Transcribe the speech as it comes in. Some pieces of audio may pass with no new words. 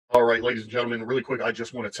right, ladies and gentlemen, really quick, I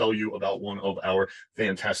just want to tell you about one of our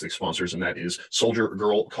fantastic sponsors, and that is Soldier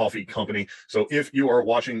Girl Coffee Company. So if you are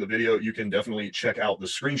watching the video, you can definitely check out the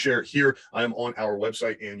screen share here. I am on our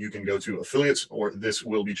website, and you can go to affiliates, or this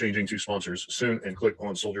will be changing to sponsors soon, and click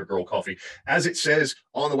on Soldier Girl Coffee. As it says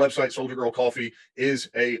on the website, Soldier Girl Coffee is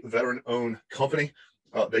a veteran-owned company.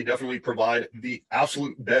 They definitely provide the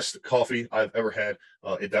absolute best coffee I've ever had.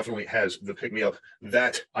 It definitely has the pick-me-up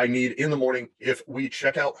that I need in the morning. If we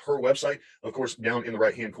check out her website, of course, down in the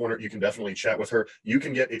right-hand corner, you can definitely chat with her. You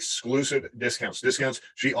can get exclusive discounts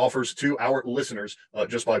she offers to our listeners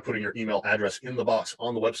just by putting your email address in the box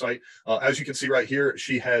on the website. As you can see right here,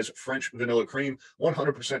 she has French vanilla cream,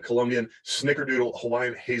 100% Colombian, snickerdoodle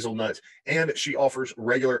Hawaiian hazelnut, and she offers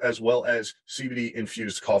regular as well as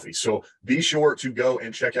CBD-infused coffee. So be sure to go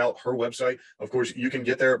and check out her website. Of course, you can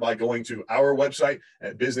get there by going to our website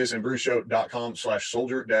at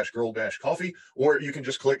businessandbrewshow.com/soldier-girl-coffee, or you can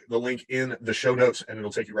just click the link in the show notes and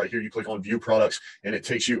it'll take you right here. You click on view products and it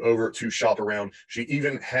takes you over to shop around. She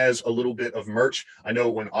even has a little bit of merch. I know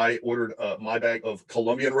when I ordered my bag of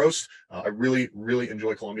Colombian roast, I really, really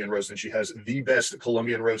enjoy Colombian roast, and she has the best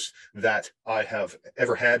Colombian roast that I have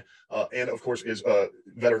ever had. And of course is a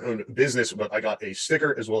veteran-owned business, but I got a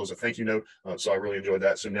sticker as well as a thank you note. So I really enjoyed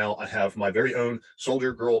that. So now I have my very own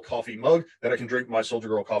Soldier Girl coffee mug that I can drink my Soldier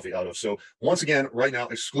Girl coffee out of. So once again, right now,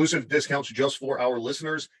 exclusive discounts just for our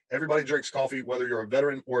listeners. Everybody drinks coffee, whether you're a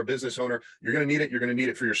veteran or a business owner. You're going to need it. You're going to need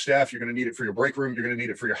it for your staff. You're going to need it for your break room. You're going to need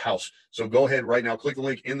it for your house. So go ahead right now, click the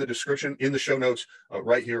link in the description, in the show notes,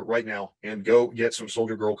 right here, right now, and go get some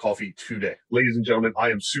Soldier Girl coffee today. Ladies and gentlemen,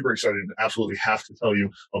 I am super excited and absolutely have to tell you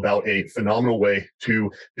about a phenomenal way to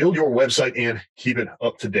build your website and keep it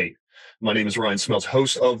up to date. My name is Ryan Smeltz,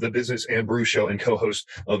 host of the Business and Brew Show and co-host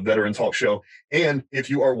of Veteran Talk Show. And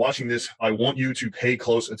if you are watching this, I want you to pay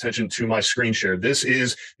close attention to my screen share. This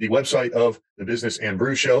is the website of the Business and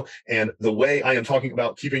Brew Show. And the way I am talking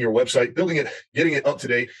about keeping your website, building it, getting it up to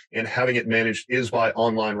date, and having it managed is by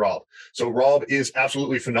Online Rob. So Rob is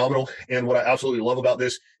absolutely phenomenal. And what I absolutely love about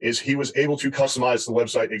this is he was able to customize the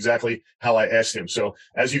website exactly how I asked him. So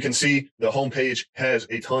as you can see, the homepage has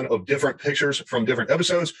a ton of different pictures from different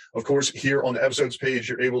episodes. Of course, here on the episodes page,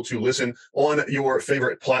 you're able to listen on your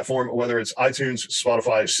favorite platform, whether it's iTunes,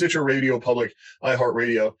 Spotify, Stitcher Radio Public,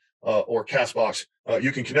 iHeartRadio, or Castbox.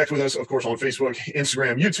 You can connect with us, of course, on Facebook,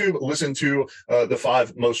 Instagram, YouTube. Listen to the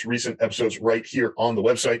 5 most recent episodes right here on the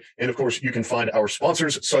website. And of course, you can find our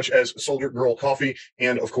sponsors such as Soldier Girl Coffee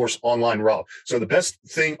and, of course, Online Rob. So the best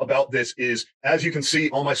thing about this is, as you can see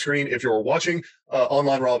on my screen, if you're watching,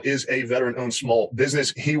 Online Rob is a veteran-owned small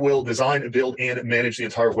business. He will design, build, and manage the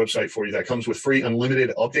entire website for you. That comes with free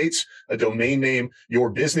unlimited updates, a domain name, your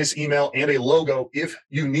business email, and a logo if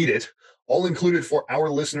you need it. All included for our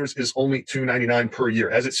listeners is only $2.99 per year.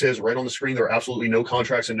 As it says right on the screen, there are absolutely no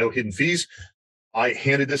contracts and no hidden fees. I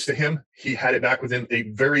handed this to him. He had it back within a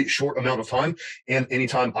very short amount of time. And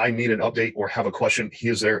anytime I need an update or have a question, he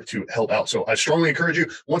is there to help out. So I strongly encourage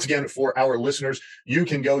you, once again, for our listeners, you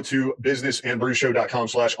can go to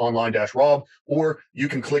businessandbrewshow.com/online-rob, or you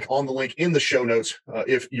can click on the link in the show notes.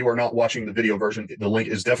 If you are not watching the video version, the link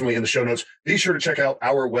is definitely in the show notes. Be sure to check out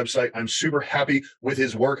our website. I'm super happy with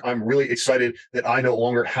his work. I'm really excited that I no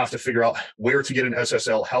longer have to figure out where to get an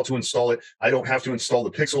SSL, how to install it. I don't have to install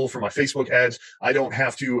the pixel for my Facebook ads. I don't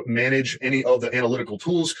have to manage any of the analytical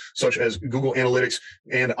tools such as Google Analytics,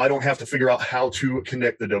 and I don't have to figure out how to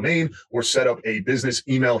connect the domain or set up a business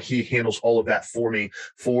email. He handles all of that for me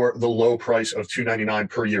for the low price of $2.99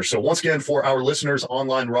 per year. So once again, for our listeners,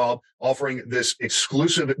 Online Rob offering this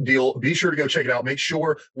exclusive deal. Be sure to go check it out. Make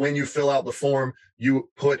sure when you fill out the form, you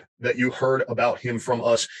put that you heard about him from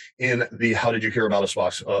us in the How Did You Hear About Us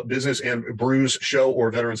box. Business and Brews Show or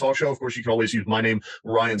Veteran Talk Show. Of course, you can always use my name,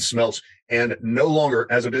 Ryan Smeltz. And no longer,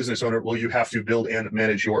 as a business owner, will you have to build and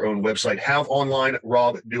manage your own website. Have Online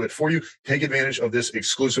Rob do it for you. Take advantage of this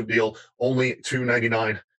exclusive deal, only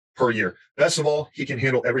 $2.99 per year. Best of all, he can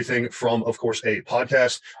handle everything from, of course, a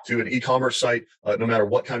podcast to an e-commerce site. No matter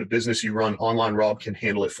what kind of business you run, Online Rob can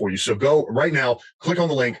handle it for you. So go right now, click on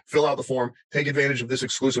the link, fill out the form, take advantage of this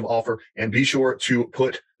exclusive offer, and be sure to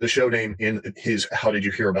put the show name in his How Did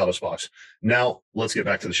You Hear About Us box. Now, let's get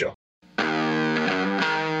back to the show.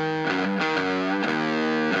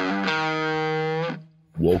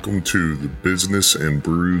 Welcome to the Business and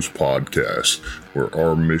Brews podcast, where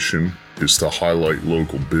our mission is to highlight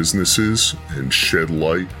local businesses and shed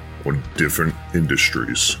light on different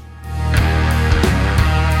industries.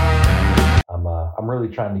 I'm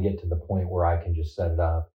really trying to get to the point where I can just set it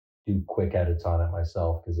up, do quick edits on it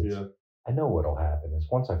myself, because I know what'll happen is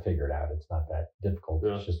once I figure it out, it's not that difficult.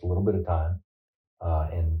 It's just a little bit of time.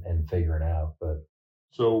 and figuring out. But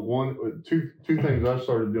So two things I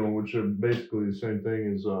started doing, which are basically the same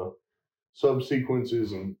thing, is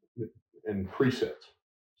subsequences and presets.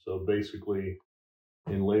 So basically,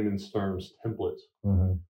 in layman's terms, templates.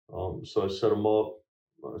 So I set them up,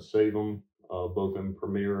 save them, both in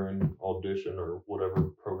Premiere and Audition or whatever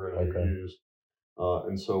program you use.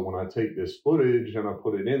 And so when I take this footage and I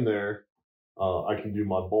put it in there, I can do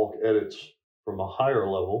my bulk edits from a higher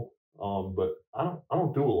level. But I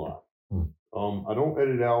don't do a lot. I don't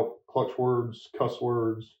edit out clutch words, cuss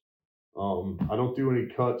words. I don't do any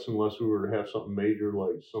cuts unless we were to have something major,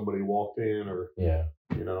 like somebody walked in or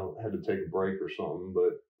had to take a break or something.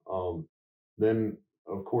 But then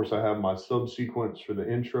of course I have my subsequence for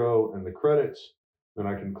the intro and the credits. Then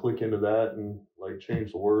I can click into that and like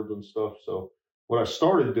change the words and stuff. So what I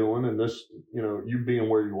started doing, and this, you being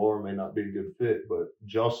where you are may not be a good fit, but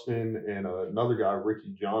Justin and another guy, Ricky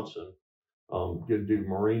Johnson, good dude,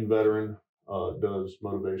 Marine veteran, does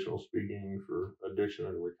motivational speaking for addiction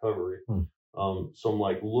and recovery. So I'm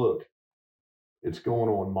like, look, it's going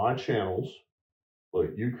on my channels,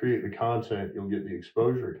 but you create the content, you'll get the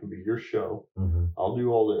exposure. It can be your show. I'll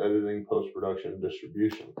do all the editing, post-production, and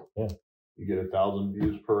distribution. Yeah. You get 1,000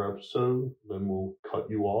 views per episode, then we'll cut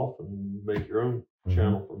you off and make your own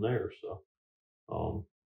channel from there. So,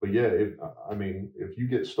 but yeah, if you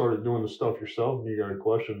get started doing the stuff yourself and you got a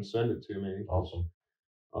question, send it to me. Awesome.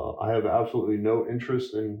 I have absolutely no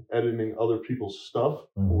interest in editing other people's stuff,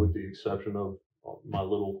 with the exception of my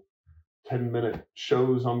little 10-minute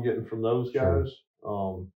shows I'm getting from those guys.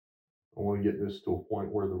 Sure. I want to get this to a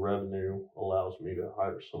point where the revenue allows me to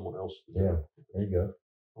hire someone else to do it. There you go.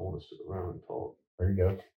 I want to sit around and talk. There you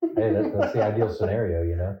go. Hey, that's the ideal scenario,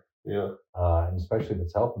 Yeah. And especially if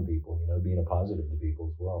it's helping people, being a positive to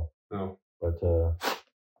people as well. No. But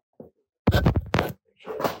make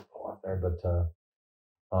sure I don't fall out there. But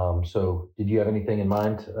so did you have anything in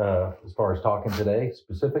mind as far as talking today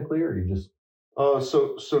specifically, or you just?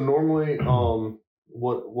 So normally,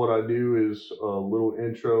 what I do is a little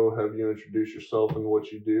intro, have you introduce yourself and what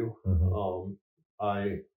you do.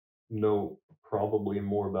 I know probably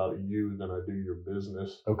more about you than I do your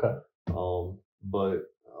business. Okay. But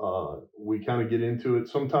we kind of get into it.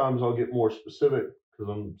 Sometimes I'll get more specific because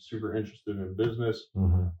I'm super interested in business.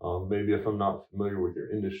 Maybe if I'm not familiar with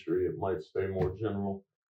your industry, it might stay more general.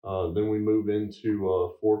 Then we move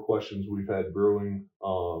into 4 questions we've had brewing.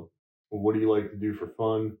 What do you like to do for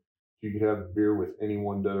fun? If you could have a beer with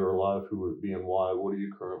anyone dead or alive, who would it be and why? What are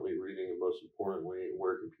you currently reading? And most importantly,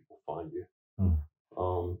 where can people find you?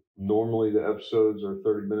 Normally the episodes are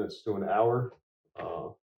 30 minutes to an hour.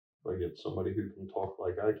 If I get somebody who can talk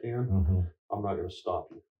like I can, I'm not going to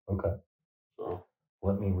stop you. Okay. So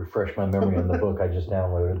let me refresh my memory on the book. I just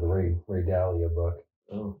downloaded the Ray Dalio book.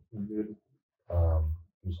 Oh, good.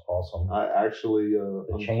 It was awesome. I actually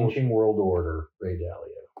The Changing World Order, Ray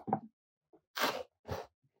Dalio.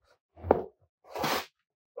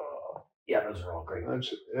 Yeah, those are all great.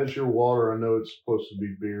 That's your water. I know it's supposed to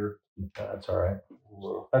be beer. That's all right.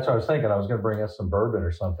 That's what I was thinking. I was going to bring us some bourbon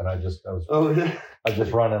or something. I was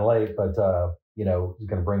just running late, but was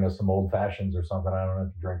going to bring us some old fashions or something. I don't know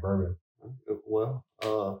if you drink bourbon. Well,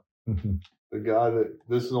 the guy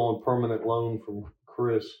this is on permanent loan from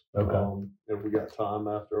Chris. Okay. If we got time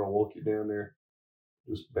after, I'll walk you down there.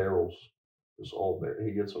 Just barrels. Just all there.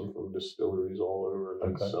 He gets them from distilleries all over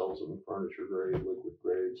and then sells them furniture grade, liquid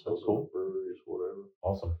grade, sells them at breweries, whatever.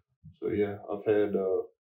 Awesome. So yeah, I've had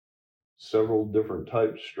several different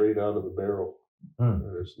types straight out of the barrel.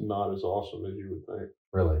 It's not as awesome as you would think.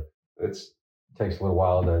 Really? It takes a little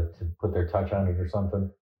while to put their touch on it or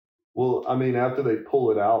something. Well, I mean, after they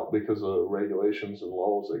pull it out because of regulations and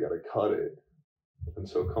laws, they got to cut it. And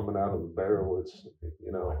so coming out of the barrel, it's,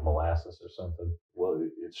 like molasses or something. Well,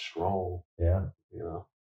 it's strong. Yeah.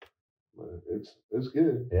 But it's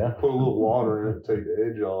good. Yeah. Put a little water in it, take the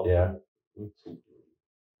edge off. Yeah. It's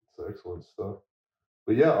excellent stuff.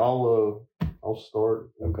 But yeah, I'll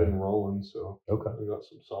start. We've been rolling, so I got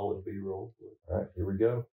some solid B-roll. All right, here we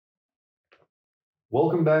go.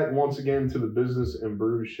 Welcome back once again to the Business and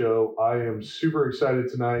Brews Show. I am super excited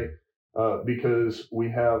tonight because we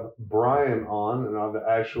have Brian on, and I've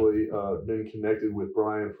actually been connected with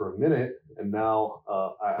Brian for a minute, and now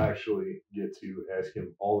I actually get to ask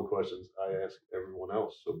him all the questions I ask everyone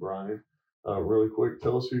else. So Brian, really quick,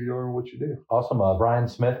 tell us who you are and what you do. Awesome. Brian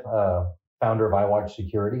Smith, founder of iWatch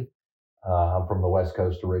Security. I'm from the West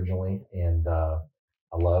Coast originally, and I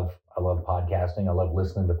love podcasting. I love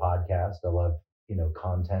listening to podcasts. I love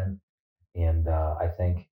content, and I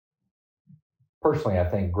think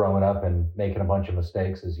growing up and making a bunch of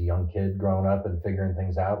mistakes as a young kid growing up and figuring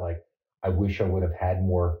things out, like I wish I would have had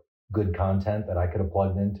more good content that I could have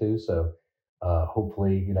plugged into. So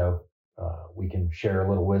hopefully, we can share a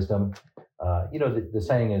little wisdom. The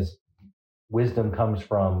saying is wisdom comes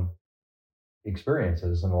from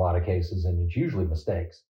experiences in a lot of cases, and it's usually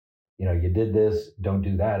mistakes. You did this, don't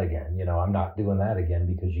do that again. I'm not doing that again,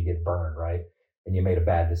 because you get burned, right? And you made a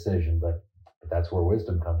bad decision, but that's where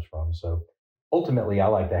wisdom comes from. So ultimately, I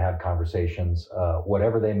like to have conversations,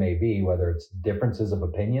 whatever they may be, whether it's differences of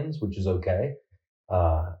opinions, which is okay.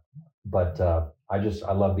 But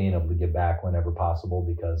I love being able to give back whenever possible,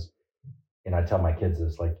 because, and I tell my kids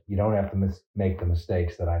this, like, you don't have to make the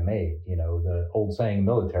mistakes that I made. The old saying in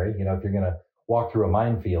the military, if you're going to walk through a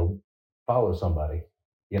minefield, follow somebody.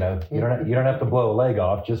 You don't have to blow a leg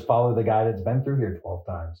off. Just follow the guy that's been through here 12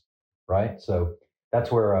 times, right? So that's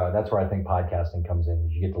where I think podcasting comes in.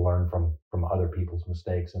 Is you get to learn from other people's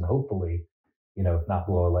mistakes, and hopefully, not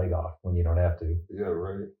blow a leg off when you don't have to. Yeah,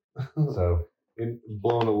 right. So, in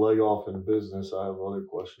blowing a leg off in business, I have other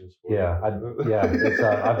questions for you.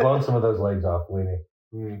 I've blown some of those legs off, believe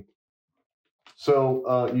me.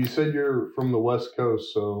 So you said you're from the West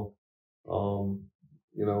Coast, so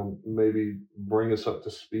maybe bring us up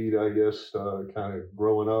to speed, I guess, kind of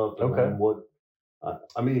growing up. And Okay. what,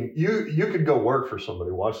 you could go work for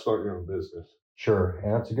somebody. Why start your own business? Sure.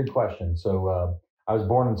 And that's a good question. So I was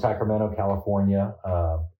born in Sacramento, California.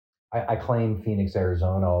 I claim Phoenix,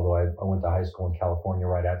 Arizona, although I went to high school in California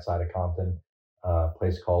right outside of Compton, a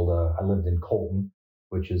place called, I lived in Colton,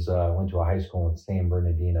 which is, went to a high school in San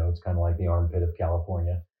Bernardino. It's kind of like the armpit of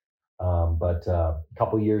California. But a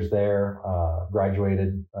couple years there,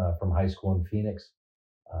 graduated from high school in Phoenix,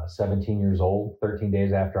 17 years old. 13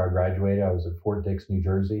 days after I graduated, I was at Fort Dix, New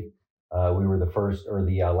Jersey. We were the first or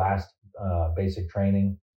the last basic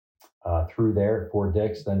training through there at Fort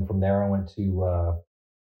Dix. Then from there, I went to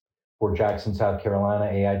Fort Jackson, South Carolina,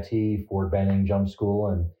 AIT, Fort Benning Jump School,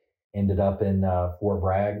 and ended up in Fort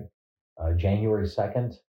Bragg, January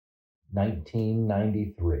 2nd,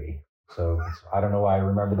 1993. So I don't know why I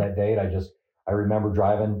remember that date. I remember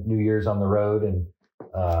driving New Year's on the road, and it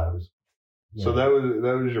was. So that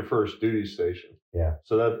was your first duty station. Yeah.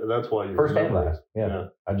 So that's why you first and last. Yeah.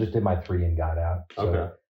 I just did my 3 and got out. So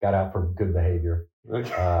okay. Got out for good behavior. Okay.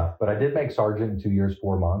 But I did make sergeant in 2 years,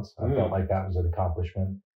 4 months. I felt like that was an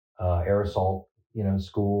accomplishment. Air assault,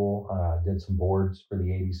 school. Did some boards for the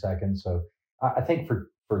 82nd. So I think for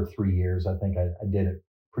 3 years, I think I did it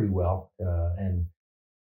pretty well. And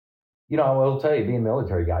I will tell you, being a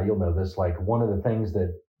military guy, you'll know this. Like, one of the things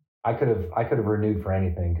that I could have renewed for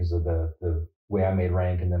anything because of the way I made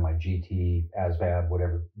rank, and then my GT, ASVAB,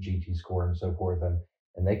 whatever GT score and so forth,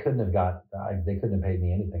 and they couldn't have paid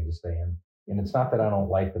me anything to stay in. And it's not that I don't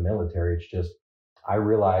like the military. It's just I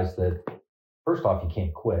realized that first off, you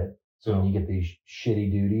can't quit. So when you get these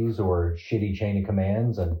shitty duties or shitty chain of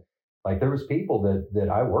commands, and like there was people that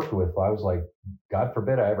I worked with, I was like, God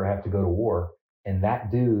forbid I ever have to go to war, and that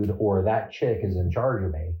dude or that chick is in charge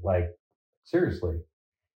of me. Like, seriously,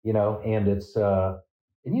 and it's, and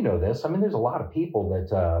this, there's a lot of people that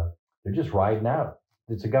they're just riding out.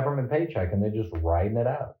 It's a government paycheck and they're just riding it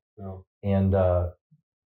out. Yeah. And, I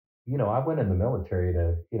went in the military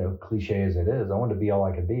to, cliche as it is, I wanted to be all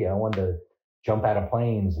I could be. I wanted to jump out of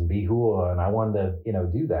planes and be hula, and I wanted to,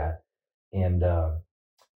 do that. And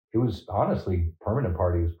it was honestly, permanent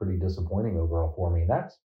party was pretty disappointing overall for me. And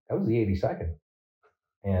that was the 82nd.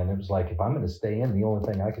 And it was like, if I'm going to stay in, the only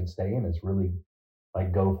thing I can stay in is really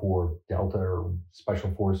like go for Delta or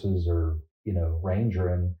Special Forces or, Ranger.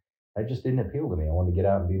 And that just didn't appeal to me. I wanted to get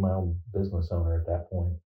out and be my own business owner at that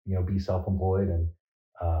point, be self-employed. And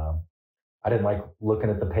I didn't like looking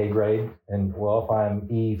at the pay grade. And well, if I'm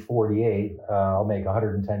E48, I'll make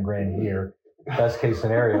 110 grand a year, best case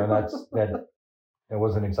scenario. And that it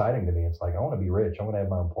wasn't exciting to me. It's like, I want to be rich. I want to have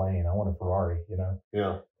my own plane. I want a Ferrari,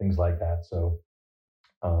 Yeah. Things like that. So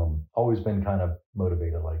always been kind of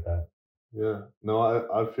motivated like that. Yeah. No,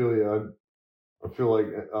 I feel you. I feel like,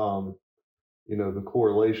 the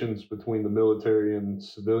correlations between the military and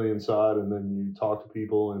civilian side, and then you talk to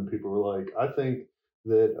people and people are like, I think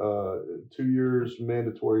that 2 years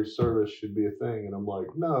mandatory service should be a thing. And I'm like,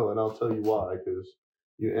 no. And I'll tell you why, because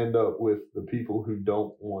you end up with the people who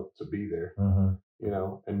don't want to be there,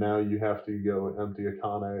 and now you have to go empty a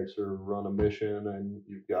Connex or run a mission, and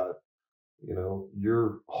you've got,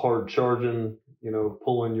 you're hard charging,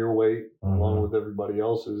 pulling your weight along with everybody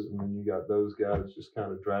else's. And then you got those guys just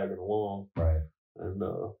kind of dragging along. Right. And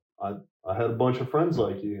I had a bunch of friends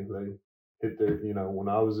like you. They hit their, when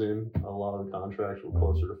I was in, a lot of the contracts were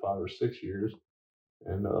closer to 5 or 6 years.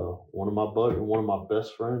 And one of my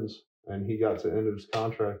best friends and he got to the end of his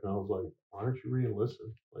contract, and I was like, why aren't you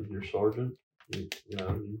re-enlisting? Like, you're sergeant, you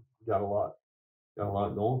know, you got a lot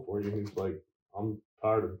going for you. He's like, I'm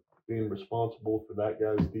tired of being responsible for that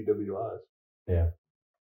guy's DWIs. Yeah.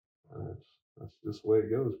 That's just the way it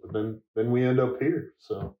goes. But then we end up here.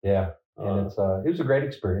 So yeah, and it was a great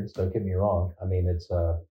experience. Don't get me wrong. I mean, it's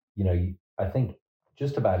I think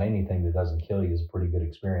just about anything that doesn't kill you is a pretty good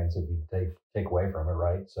experience if you take away from it,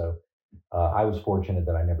 right? So I was fortunate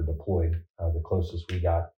that I never deployed. The closest we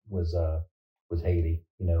got was Haiti.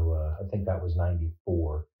 I think that was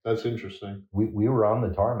 '94. That's interesting. We were on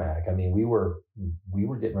the tarmac. I mean, we were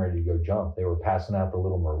getting ready to go jump. They were passing out the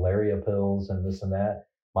little malaria pills and this and that.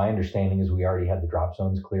 My understanding is we already had the drop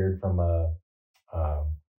zones cleared from the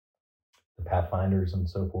Pathfinders and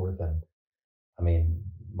so forth. And I mean,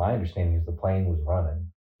 my understanding is the plane was running,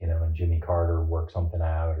 and Jimmy Carter worked something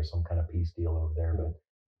out or some kind of peace deal over there. But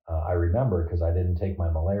I remember because I didn't take my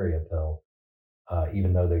malaria pill,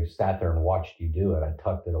 even though they sat there and watched you do it, I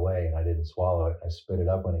tucked it away and I didn't swallow it. I spit it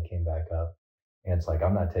up when it came back up. And it's like,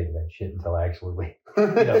 I'm not taking that shit until I actually,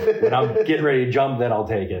 when I'm getting ready to jump, then I'll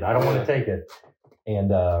take it. I don't want to take it.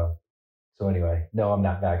 And so anyway, no, I'm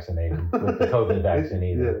not vaccinated with the COVID vaccine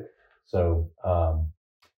either. Yeah.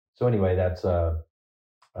 So anyway, that's a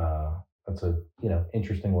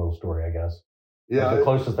interesting little story, I guess. Yeah, that's the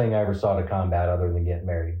closest thing I ever saw to combat other than getting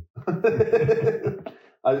married.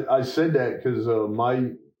 I said that because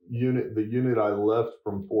the unit I left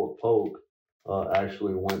from Fort Polk,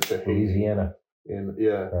 actually went to Haiti. Louisiana. And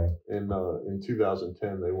right. In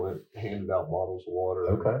 2010 they handed out bottles of water.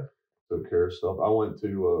 Okay. Took care of stuff. I went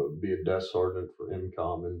to be a desk sergeant for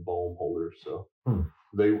MCOM in Baumholder. So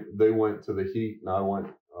they went to the heat, and I went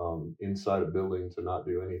inside a building to not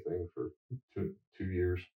do anything for two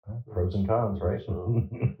years. Pros and cons, right? So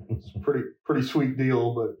it's a pretty sweet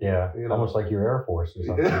deal, but yeah, almost like your Air Force or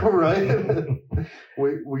something. Yeah, right.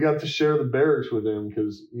 we got to share the barracks with him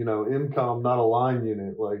because MCOM, not a line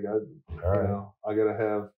unit. Like I got to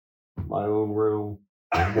have my own room.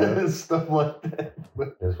 Stuff like that.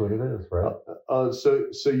 But, that's what it is, right?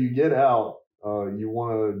 So you get out, you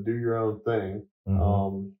want to do your own thing.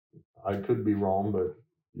 Mm-hmm. I could be wrong, but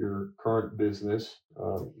your current business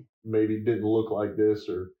maybe didn't look like this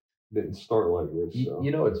or didn't start like this. So.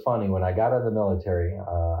 It's funny. When I got out of the military,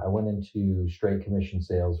 I went into straight commission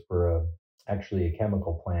sales for actually a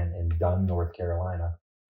chemical plant in Dunn, North Carolina,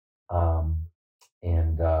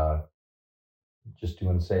 and just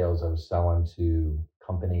doing sales. I was selling to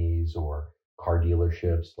companies or car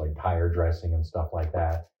dealerships, like tire dressing and stuff like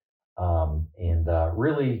that. And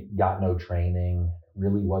really got no training,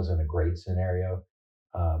 really wasn't a great scenario,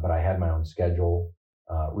 but I had my own schedule,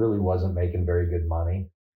 really wasn't making very good money.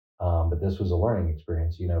 But this was a learning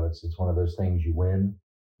experience. It's one of those things you win.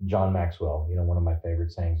 John Maxwell, one of my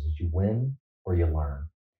favorite sayings is you win or you learn.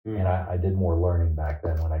 And I did more learning back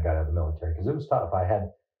then when I got out of the military because it was tough.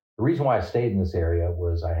 The reason why I stayed in this area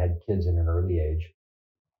was I had kids in an early age,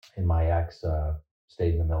 and my ex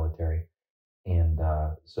stayed in the military. And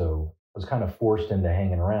so I was kind of forced into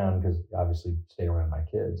hanging around because obviously stay around my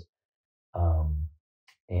kids.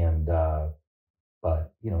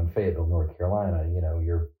 But in Fayetteville, North Carolina,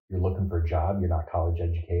 you're looking for a job. You're not college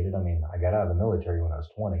educated. I mean, I got out of the military when I was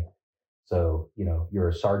 20. So, you're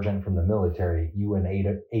a sergeant from the military, you and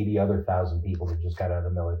 80 other 1,000 people that just got out of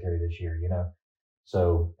the military this year,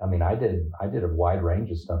 So, I mean, I did a wide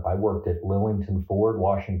range of stuff. I worked at Lillington Ford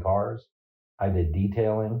washing cars. I did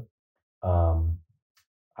detailing.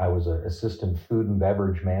 I was an assistant food and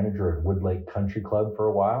beverage manager at Woodlake Country Club for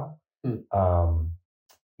a while.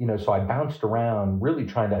 So I bounced around really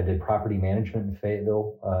I did property management in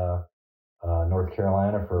Fayetteville, North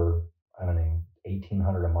Carolina for, I don't know,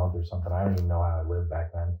 $1,800 a month or something. I don't even know how I lived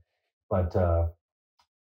back then. But,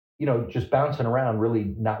 just bouncing around,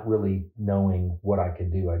 really not really knowing what I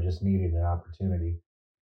could do. I just needed an opportunity.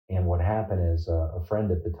 And what happened is a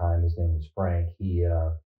friend at the time, his name was Frank, he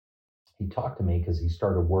talked to me because he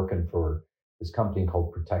started working for this company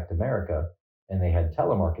called Protect America, and they had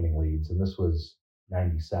telemarketing leads. And this was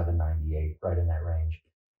 97, 98, right in that range.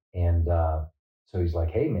 And so he's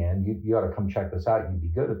like, hey, man, you ought to come check this out. You'd be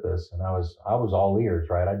good at this. And I was all ears,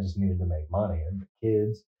 right? I just needed to make money. And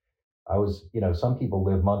kids, I was, some people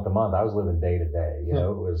live month to month. I was living day to day.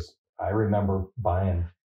 I remember buying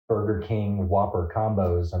Burger King Whopper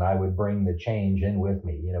combos, and I would bring the change in with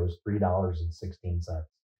me. It was $3.16.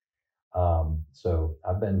 So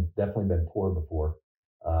I've definitely been poor before.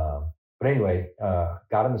 But anyway,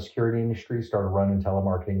 got in the security industry, started running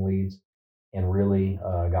telemarketing leads, and really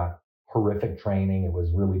got horrific training. It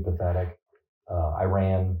was really pathetic. I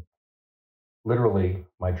ran literally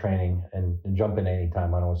my training, and jump in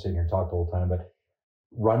anytime. I don't want to sit here and talk the whole time, but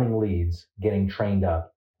running leads, getting trained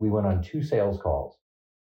up. We went on 2 sales calls.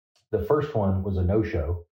 The first one was a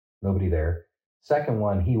no-show, nobody there. Second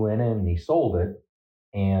one, he went in and he sold it,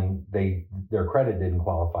 and their credit didn't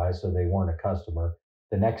qualify, so they weren't a customer.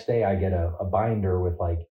 The next day, I get a binder with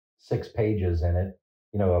like 6 pages in it,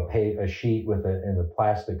 a sheet with in the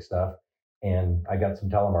plastic stuff, and I got some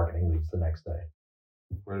telemarketing leads the next day.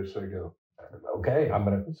 Ready, set, go. Okay, I'm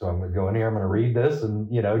gonna go in here. I'm gonna read this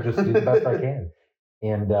and just do the best I can.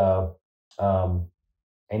 And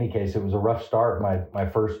any case, it was a rough start. My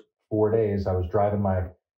first 4 days, I was driving my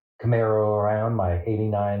Camaro around, my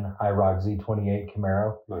 '89 IROC Z28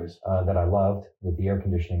 Camaro, nice, that I loved. That the air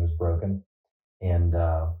conditioning was broken, and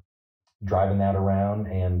driving that around.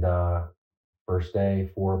 And first day,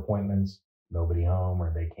 4 appointments, nobody home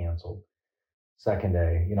or they canceled. Second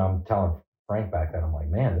day, I'm telling Frank back then, I'm like,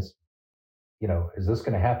 man, this, is this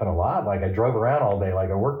going to happen a lot? Like I drove around all day,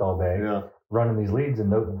 like I worked all day, running these leads,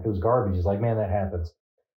 and it was garbage. He's like, man, that happens.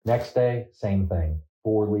 Next day, same thing,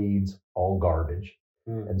 4 leads, all garbage.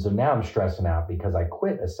 And so now I'm stressing out because I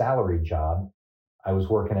quit a salary job. I was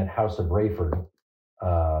working at House of Rayford,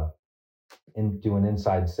 doing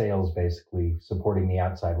inside sales, basically supporting the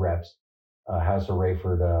outside reps. House of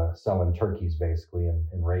Rayford, selling turkeys basically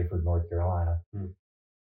in Rayford, North Carolina.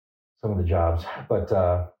 Some of the jobs, but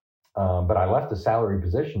I left a salary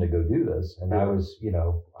position to go do this, and I was,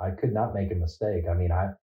 I could not make a mistake. I mean,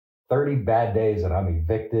 30 bad days and I'm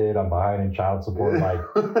evicted. I'm behind in child support. Like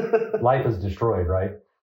life is destroyed, right?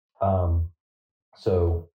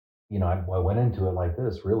 So I went into it like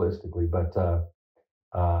this realistically, but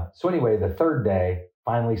so anyway, the third day,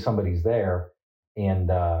 finally somebody's there, and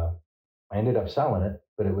I ended up selling it.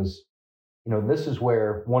 But it was, this is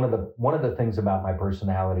where one of the things about my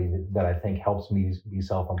personality that I think helps me be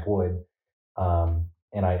self-employed,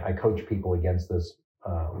 and I coach people against this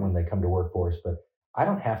when they come to work for us, but I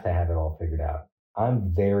don't have to have it all figured out.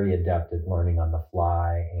 I'm very adept at learning on the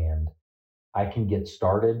fly, and I can get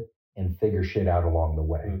started and figure shit out along the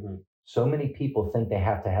way. Mm-hmm. So many people think they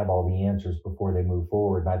have to have all the answers before they move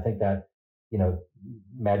forward. And I think that,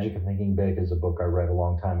 Magic of Thinking Big is a book I read a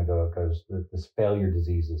long time ago. It goes, this failure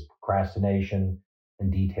diseases, procrastination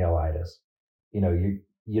and detailitis.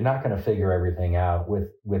 You're not going to figure everything out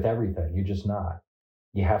with everything. You're just not.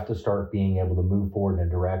 You have to start being able to move forward in a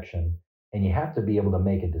direction, and you have to be able to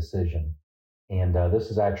make a decision. And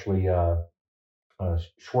this is actually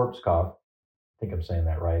Schwarzkopf. I think I'm saying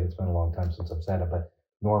that right. It's been a long time since I've said it, but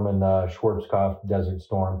Norman Schwarzkopf, Desert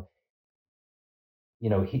Storm.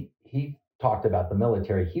 He talked about the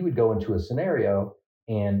military. He would go into a scenario,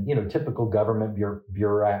 and typical government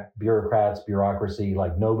bureaucrats, bureaucracy,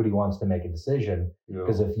 like nobody wants to make a decision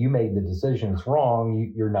because if you made the decision it's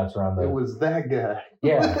wrong, you're nuts around the. It was that guy.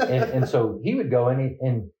 Yeah, and so he would go in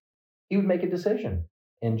and he would make a decision,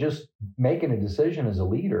 and just making a decision as a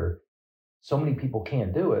leader, so many people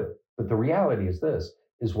can't do it. But the reality is this,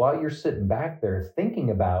 is while you're sitting back there thinking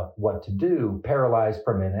about what to do, paralyzed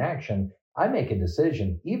from inaction, I make a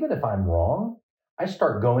decision. Even if I'm wrong, I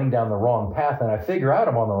start going down the wrong path and I figure out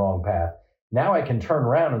I'm on the wrong path. Now I can turn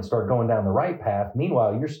around and start going down the right path.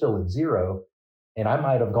 Meanwhile, you're still at zero, and I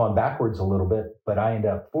might have gone backwards a little bit, but I end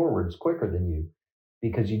up forwards quicker than you,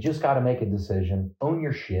 because you just got to make a decision, own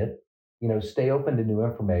your shit, stay open to new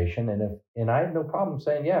information. And I have no problem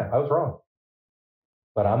saying, yeah, I was wrong.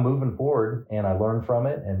 But I'm moving forward, and I learned from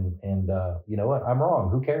it, and you know what? I'm wrong.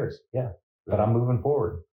 Who cares? Yeah, but I'm moving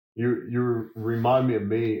forward. You remind me of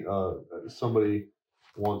me. Somebody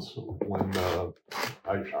once, when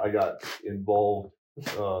I got involved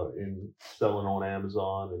in selling on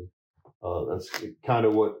Amazon, and that's kind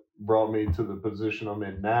of what brought me to the position I'm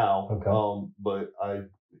in now. Okay. But I,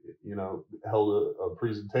 held a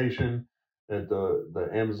presentation at the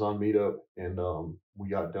Amazon meetup, and we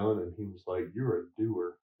got done, and he was like, "You're a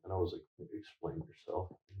doer," and I was like, "Explain yourself."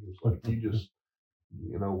 And he was like, "You just,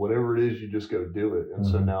 whatever it is, you just go do it." And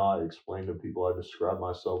so now I explain to people, I describe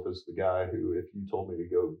myself as the guy who, if you told me to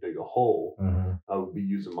go dig a hole, I would be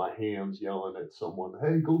using my hands, yelling at someone,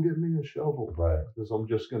 "Hey, go get me a shovel," right? Because I'm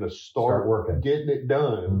just going to start working, getting it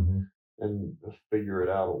done, and figure it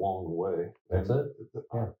out along the way. That's it.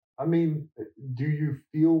 Yeah. I mean, do you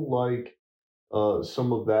feel like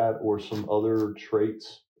some of that or some other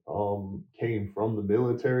traits came from the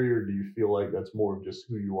military, or do you feel like that's more of just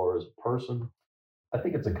who you are as a person? I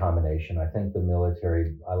think it's a combination. I think the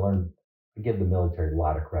military, I give the military a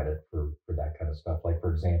lot of credit for that kind of stuff. Like,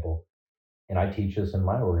 for example, and I teach this in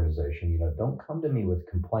my organization, don't come to me with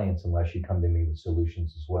complaints unless you come to me with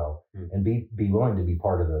solutions as well. And be willing to be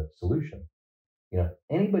part of the solution.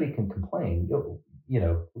 Anybody can complain.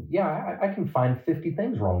 I can find 50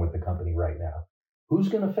 things wrong with the company right now. Who's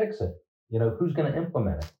going to fix it? Who's going to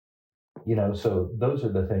implement it? So those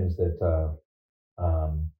are the things that,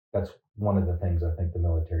 that's one of the things I think the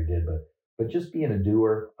military did. But just being a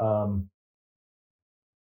doer, I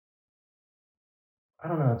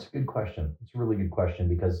don't know. It's a good question. It's a really good question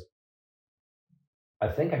because I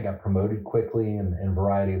think I got promoted quickly in a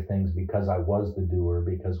variety of things because I was the doer,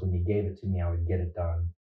 because when you gave it to me, I would get it done.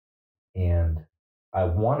 And I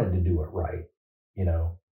wanted to do it right,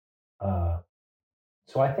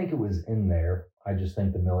 So I think it was in there. I just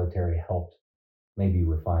think the military helped maybe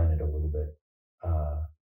refine it a little bit.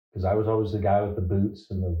 Because I was always the guy with the boots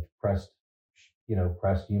and the pressed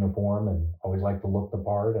uniform and always liked to look the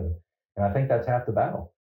part. And I think that's half the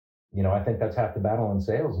battle. I think that's half the battle in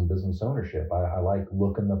sales and business ownership. I like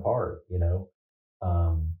looking the part, and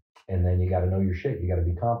then you got to know your shit. You got to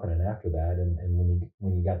be competent after that. And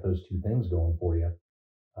when you got those two things going for you,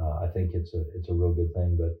 I think it's a real good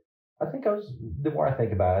thing. But I think the more I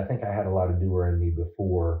think about it, I think I had a lot of doer in me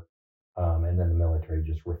before, and then the military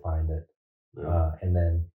just refined it. Yeah. And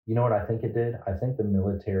then, you know what I think it did? I think the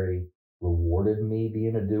military rewarded me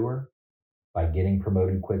being a doer by getting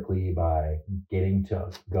promoted quickly, by getting to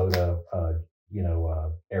go to,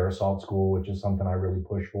 air assault school, which is something I really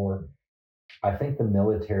push for. I think the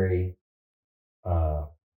military,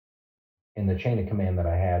 in the chain of command that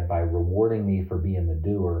I had, by rewarding me for being the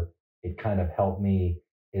doer, it kind of helped me.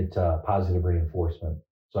 It's positive reinforcement.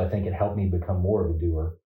 So I think it helped me become more of a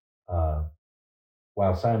doer,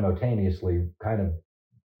 while simultaneously kind of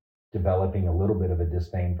developing a little bit of a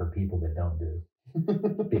disdain for people that don't do.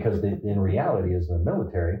 Because in reality, is in the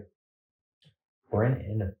military or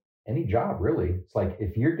in any job, really, it's like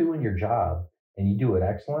if you're doing your job and you do it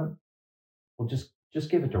excellent, well, just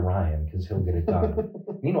give it to Ryan because he'll get it done.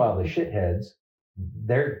 Meanwhile, the shitheads,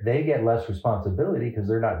 they get less responsibility because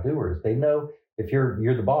they're not doers. They know if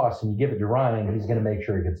you're the boss and you give it to Ryan, he's going to make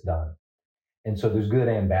sure it gets done. And so there's good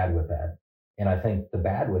and bad with that. And I think the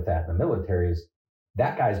bad with that in the military is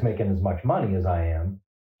that guy's making as much money as I am,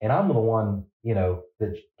 and I'm the one,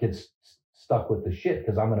 that gets stuck with the shit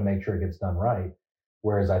because I'm going to make sure it gets done right.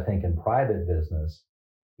 Whereas I think in private business,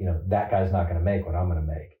 that guy's not going to make what I'm going to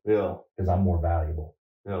make. Yeah. Because I'm more valuable.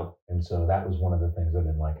 Yeah. And so that was one of the things I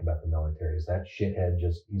didn't like about the military is that shithead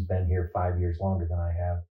he's been here 5 years longer than I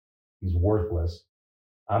have. He's worthless.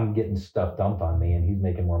 I'm getting stuff dumped on me and he's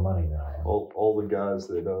making more money than I am. All the guys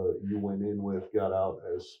that you went in with got out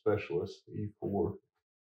as specialists, E4.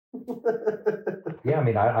 Yeah, I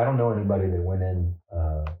mean, I don't know anybody that went in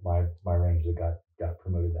my range that got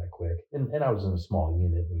promoted that quick. And I was in a small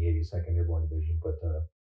unit in the 82nd Airborne Division, but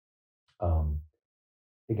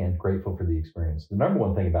again, grateful for the experience. The number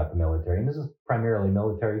one thing about the military, and this is primarily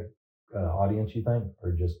military audience, you think,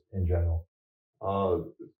 or just in general?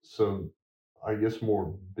 So I guess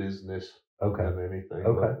more business than anything.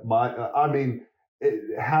 Okay. But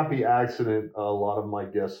happy accident. A lot of my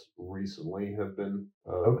guests recently have been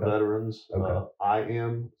veterans. Okay. I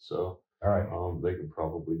am, so all right. They can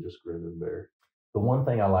probably just grin and bear. The one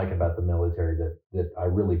thing I like about the military that I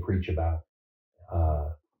really preach about,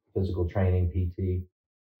 physical training, PT,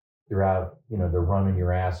 throughout, they're running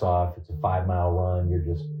your ass off. It's a 5-mile run. You're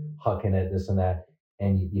just hucking it, this and that.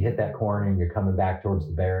 And you hit that corner and you're coming back towards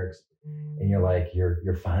the barracks and you're like,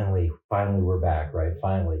 you're finally we're back, right?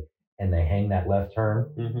 Finally. And they hang that left turn,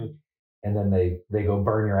 mm-hmm. and then they go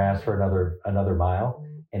burn your ass for another mile,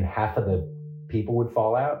 and half of the people would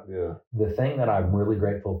fall out. Yeah. The thing that I'm really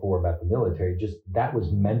grateful for about the military, just that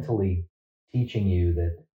was mentally teaching you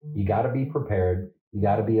that you got to be prepared. You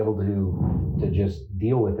got to be able to just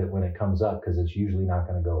deal with it when it comes up because it's usually not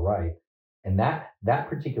going to go right. And that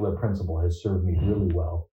particular principle has served me really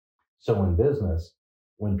well. So in business,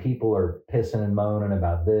 when people are pissing and moaning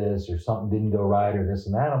about this or something didn't go right or this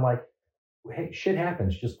and that, I'm like, hey, shit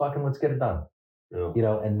happens. Just fucking let's get it done. Yeah.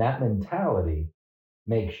 And that mentality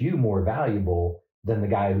makes you more valuable than the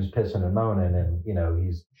guy who's pissing and moaning and,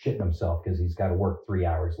 he's shitting himself because he's got to work 3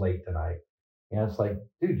 hours late tonight. It's like,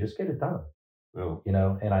 dude, just get it done.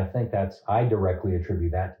 Yeah. And I think I directly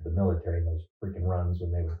attribute that to the military and those freaking runs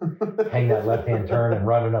when they would hang that left-hand turn and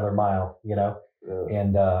run another mile, Yeah.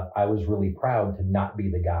 And I was really proud to not be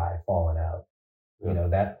the guy falling out. Yeah.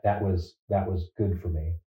 That was good for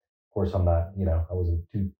me. Of course, I'm not, I wasn't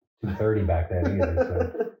 230 back then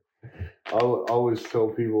either. So. I always tell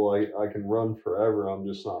people I can run forever. I'm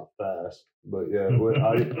just not fast. But yeah,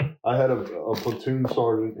 I had a platoon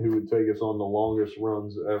sergeant who would take us on the longest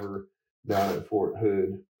runs ever down at Fort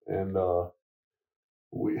Hood. And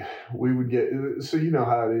we would get, so you know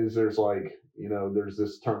how it is. There's like, there's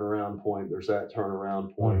this turnaround point, there's that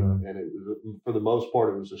turnaround point, and it was, for the most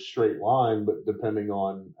part, it was a straight line, but depending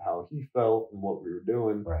on how he felt and what we were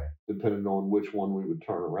doing, depending on which one we would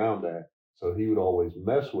turn around at. So he would always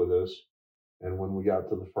mess with us. And when we got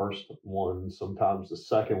to the first one, sometimes the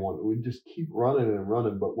second one, we'd just keep running and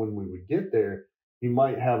running. But when we would get there, he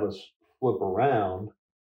might have us flip around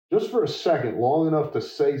just for a second, long enough to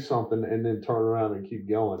say something, and then turn around and keep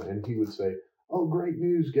going. And he would say, "Oh, great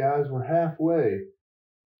news, guys. We're halfway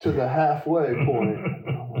to the halfway point."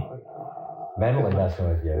 Mentally messing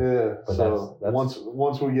with you. Yeah. But so that's...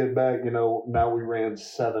 once we get back, now we ran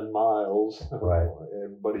 7 miles. Right.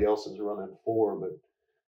 Everybody else is running 4, but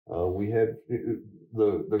we had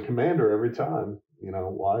the commander every time.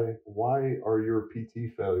 Why are your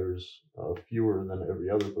PT failures fewer than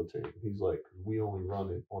every other platoon? He's like, we only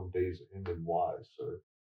run it on days end in Y, sir.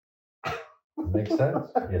 It makes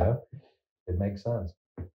sense, It makes sense.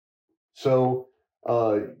 So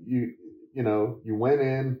you went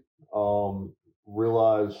in,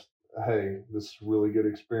 realized, hey, this is a really good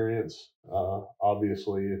experience.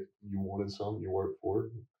 Obviously, if you wanted some, you worked for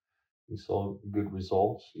it. You saw good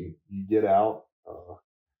results. You get out.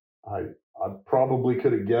 I probably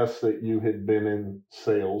could have guessed that you had been in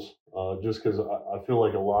sales, just because I feel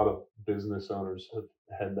like a lot of business owners have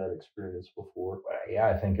had that experience before. Yeah,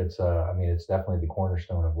 I think it's it's definitely the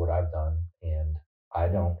cornerstone of what I've done, and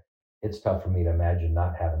it's tough for me to imagine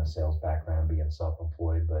not having a sales background, being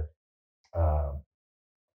self-employed, but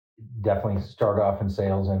definitely started off in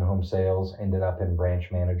sales, in-home sales, ended up in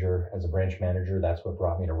branch manager. As a branch manager, that's what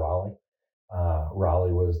brought me to Raleigh.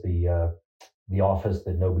 Raleigh was the office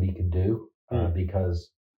that nobody could do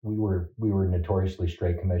because we were notoriously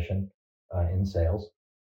straight commission in sales.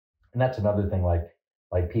 And that's another thing,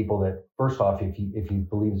 like people that, first off, if you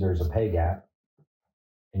believe there's a pay gap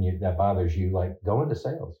and that bothers you, like, go into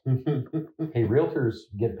sales. Hey, realtors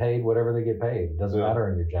get paid whatever they get paid. It doesn't matter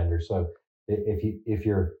in your gender. So if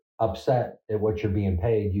you're upset at what you're being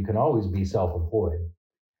paid, you can always be self-employed.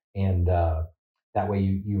 And that way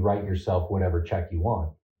you write yourself whatever check you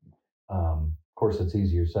want. Of course, it's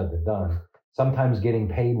easier said than done. Sometimes getting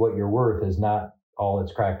paid what you're worth is not all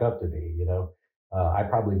it's cracked up to be, I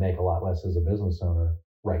probably make a lot less as a business owner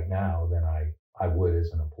right now than I would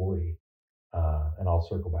as an employee. And I'll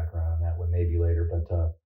circle back around on that one maybe later.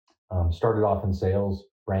 But started off in sales,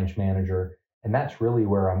 branch manager, and that's really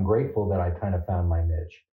where I'm grateful that I kind of found my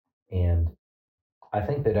niche. And I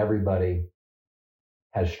think that everybody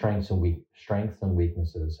has strengths and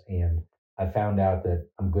weaknesses. And I found out that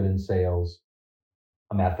I'm good in sales.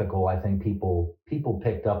 I'm ethical. I think people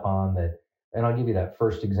picked up on that. And I'll give you that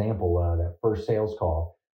first example, that first sales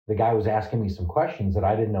call. The guy was asking me some questions that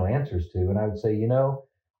I didn't know answers to. And I would say,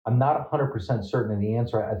 I'm not 100% certain of the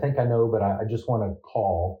answer. I think I know, but I just want to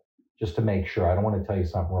call just to make sure. I don't want to tell you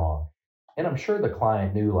something wrong. And I'm sure the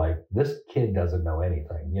client knew, like, this kid doesn't know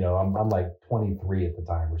anything. I'm like 23 at the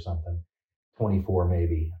time or something, 24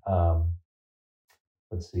 maybe.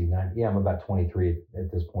 Let's see, I'm about 23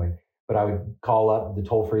 at this point. But I would call up the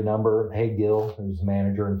toll-free number. Hey, Gil, who's the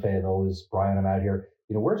manager in Fayetteville, this is Brian, I'm out here.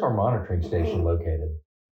 Where's our monitoring station located?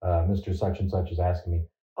 Mr. Such and Such is asking me.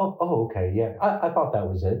 Oh, okay, yeah. I thought that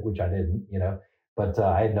was it, which I didn't, but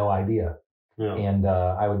I had no idea. Yeah. And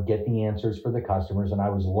I would get the answers for the customers, and I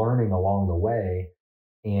was learning along the way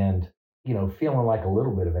and, feeling like a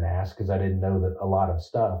little bit of an ass because I didn't know that a lot of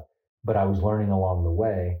stuff, but I was learning along the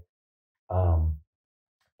way.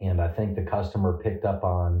 And I think the customer picked up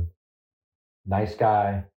on nice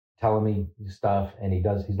guy telling me stuff, and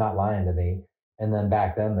he's not lying to me. And then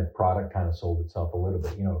back then the product kind of sold itself a little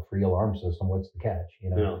bit, free alarm system. What's the catch?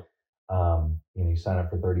 You sign up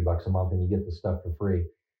for $30 a month and you get the stuff for free.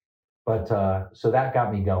 But so that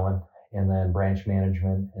got me going, and then branch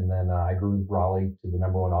management. And then I grew Raleigh to the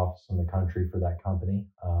 #1 office in the country for that company.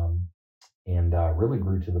 And really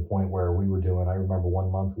grew to the point where we were doing, I remember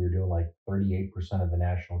one month we were doing like 38% of the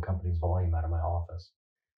national company's volume out of my office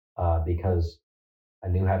because I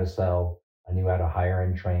knew how to sell, I knew how to hire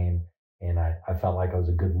and train, and I felt like I was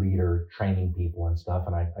a good leader training people and stuff.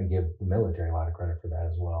 And I give the military a lot of credit for that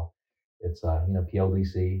as well. It's,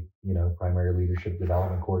 PLDC, primary leadership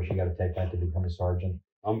development course. You got to take that to become a sergeant.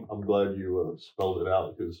 I'm glad you spelled it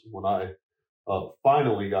out, because when I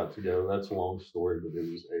finally got to go, that's a long story, but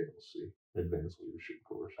it was ALC, Advanced Leadership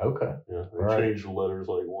Course. Okay. Yeah, they change the letters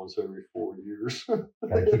like once every 4 years. Got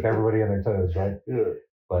to keep everybody on their toes, right? Yeah.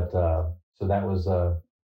 But so that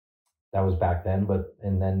was back then.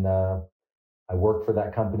 And then I worked for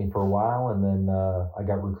that company for a while, and then I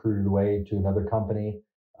got recruited away to another company.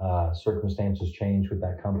 Circumstances changed with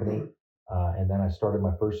that company. And then I started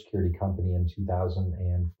my first security company in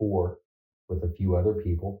 2004 with a few other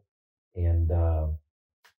people, and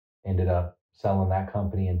ended up selling that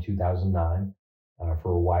company in 2009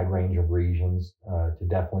 for a wide range of reasons, to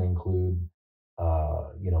definitely include,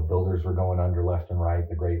 builders were going under left and right,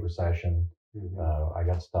 the Great Recession. I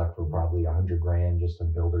got stuck for probably $100,000 just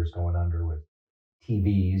in builders going under with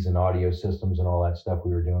TVs and audio systems and all that stuff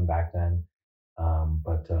we were doing back then.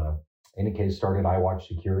 But in any case, started iWatch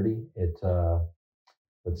Security. It,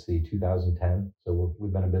 2010. So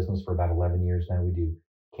we've been in business for about 11 years now. We do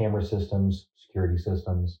camera systems, security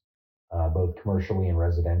systems, both commercially and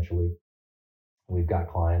residentially. We've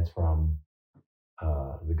got clients from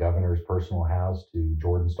the governor's personal house to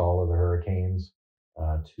Jordan Stahl of the Hurricanes,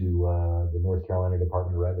 to the North Carolina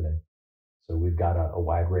Department of Revenue. So we've got a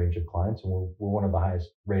wide range of clients, and we're one of the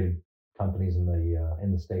highest rated companies in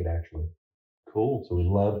the state, actually. Cool. So we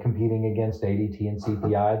love competing against ADT and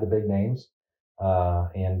CPI, the big names,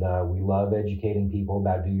 and we love educating people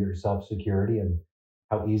about do-it-yourself security and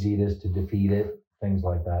how easy it is to defeat it, things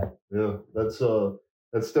like that. Yeah, that's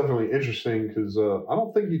definitely interesting because I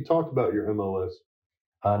don't think you talked about your MOS.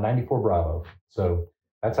 94 Bravo. So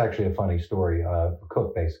that's actually a funny story.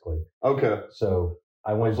 Cook, basically. Okay. So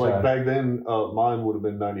I went. It's like back then, mine would have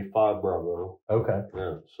been 95 Bravo. Okay.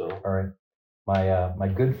 Yeah. So. All right. My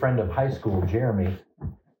good friend of high school, Jeremy,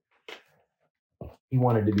 he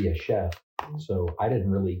wanted to be a chef. So I just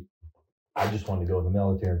wanted to go in the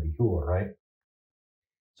military and be cooler, right?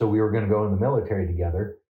 So we were going to go in the military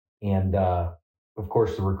together. And of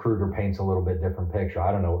course, the recruiter paints a little bit different picture.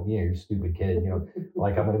 I don't know, you're a stupid kid,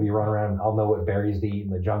 like I'm going to be running around. I'll know what berries to eat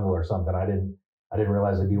in the jungle or something. I didn't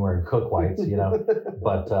realize I'd be wearing Cook whites,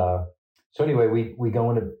 But so anyway, we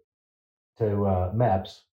go into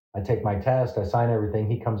MEPS. I take my test, I sign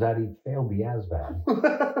everything. He comes out, he failed the ASVAB.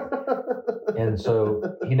 And so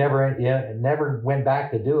he never went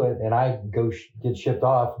back to do it. And I go get shipped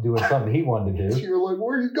off doing something he wanted to do. So you're like,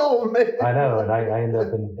 where are you going, man? I know. And I end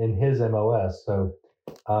up in his MOS. So,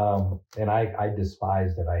 and I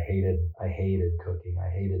despised it. I hated cooking. I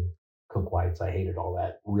hated Cook whites. I hated all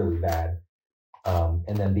that really bad.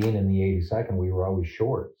 And then being in the 82nd, we were always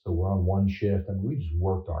short. So we're on one shift and we just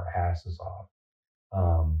worked our asses off.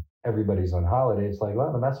 Everybody's on holiday. It's like,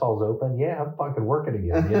 well, the mess hall's open. Yeah, I'm fucking working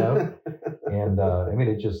again, And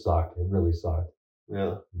it just sucked. It really sucked.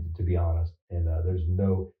 Yeah. To be honest. And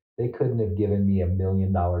they couldn't have given me $1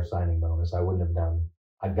 million signing bonus. I wouldn't have done.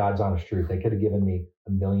 God's honest truth. They could have given me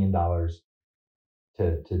 $1 million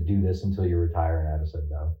to do this until you retire, and I'd have said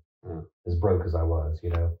no. As broke as I was,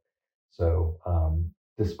 So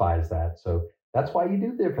despise that. So that's why you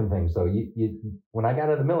do different things, though. You when I got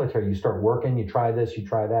out of the military, you start working, you try this, you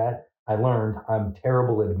try that. I learned I'm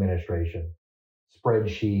terrible at administration,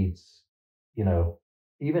 spreadsheets,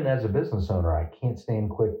 even as a business owner, I can't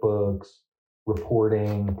stand QuickBooks,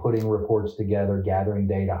 reporting, putting reports together, gathering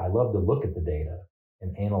data. I love to look at the data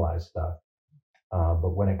and analyze stuff.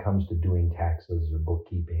 But when it comes to doing taxes or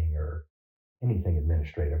bookkeeping or anything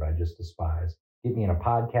administrative, I just despise. Get me in a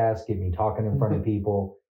podcast, get me talking in front of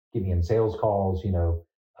people, get me in sales calls,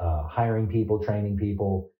 hiring people, training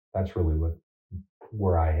people. That's really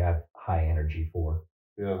where I have high energy for.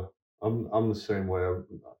 Yeah, I'm the same way.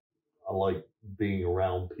 I like being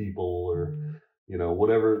around people or,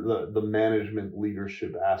 whatever the management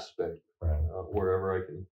leadership aspect, right. Wherever I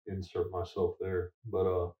can insert myself there.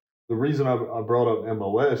 But the reason I brought up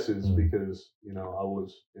MOS is because, I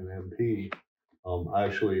was in MP.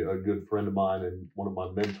 Actually, a good friend of mine and one of my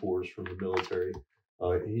mentors from the military,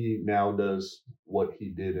 he now does what he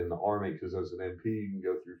did in the Army, because as an MP, you can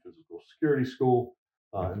go through physical security school.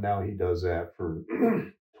 And now he does that for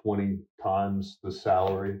 20 times the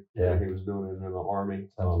salary that he was doing it in the Army.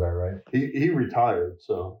 Sounds about right. He retired,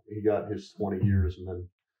 so he got his 20 years and then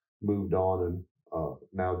moved on, and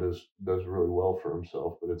now does really well for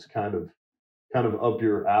himself. But it's kind of up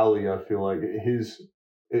your alley. I feel like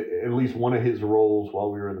at least one of his roles while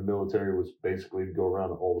we were in the military was basically to go around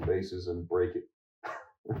to all the bases and break it.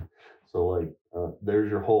 So there's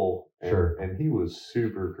your hole. And, sure. And he was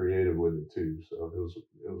super creative with it too. So it was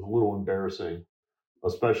a little embarrassing,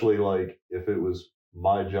 especially if it was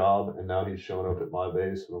my job and now he's showing up at my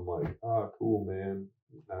base and I'm like, cool, man.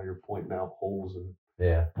 Now you're pointing out holes in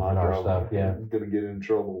my job. Stuff. Yeah. I'm going to get in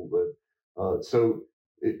trouble. But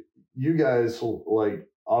you guys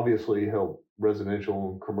obviously help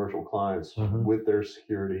residential and commercial clients with their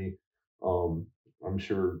security. I'm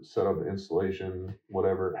sure set up installation,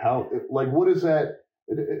 whatever. What is that?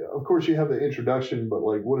 Of course, you have the introduction, but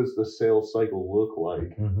what does the sales cycle look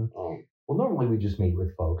like? Well, normally we just meet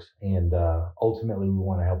with folks, and ultimately we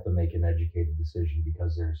want to help them make an educated decision,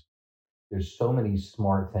 because there's so many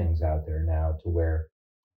smart things out there now to where,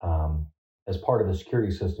 as part of the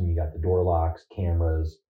security system, you got the door locks,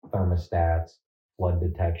 cameras, thermostats, flood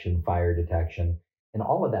detection, fire detection, and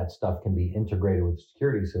all of that stuff can be integrated with the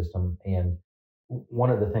security system. And one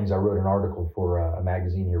of the things I wrote an article for a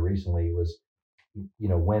magazine here recently was,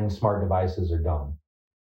 when smart devices are dumb,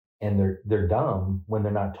 and they're dumb when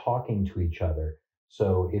they're not talking to each other.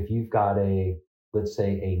 So if you've got let's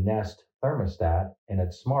say a Nest thermostat and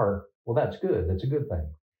it's smart, well, that's good. That's a good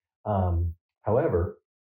thing. However,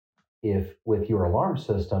 if with your alarm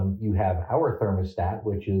system, you have our thermostat,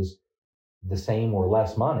 which is the same or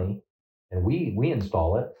less money, and we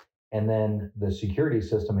install it, and then the security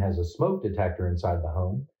system has a smoke detector inside the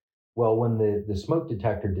home. Well, when the smoke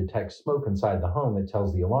detector detects smoke inside the home, it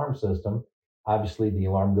tells the alarm system. Obviously, the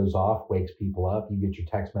alarm goes off, wakes people up. You get your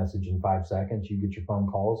text message in 5 seconds. You get your phone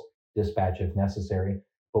calls, dispatch if necessary.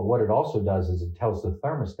 But what it also does is it tells the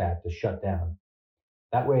thermostat to shut down.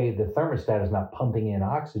 That way, the thermostat is not pumping in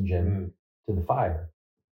oxygen to the fire.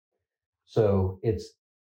 So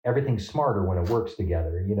everything's smarter when it works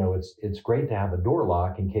together. It's great to have a door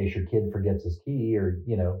lock in case your kid forgets his key, or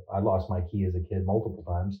I lost my key as a kid multiple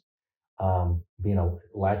times, being a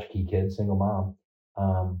latchkey kid, single mom.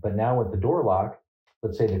 But now with the door lock,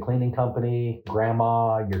 let's say the cleaning company,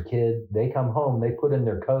 grandma, your kid, they come home, they put in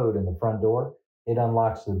their code in the front door, it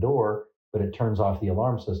unlocks the door, but it turns off the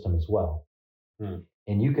alarm system as well.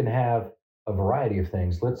 And you can have a variety of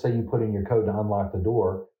things. Let's say you put in your code to unlock the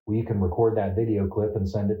door. Well, you can record that video clip and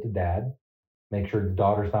send it to dad. Make sure the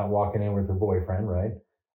daughter's not walking in with her boyfriend, right?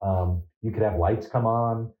 You could have lights come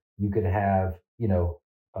on. You could have,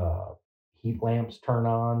 heat lamps turn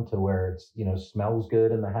on to where it's, smells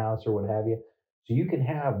good in the house or what have you. So you can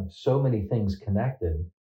have so many things connected.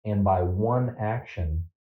 And by one action,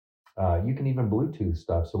 you can even Bluetooth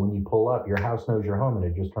stuff. So when you pull up, your house knows you're home and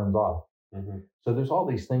it just turns off. So there's all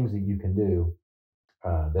these things that you can do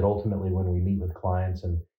that ultimately when we meet with clients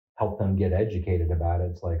and help them get educated about it,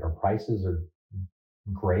 it's like our prices are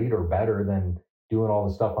great or better than doing all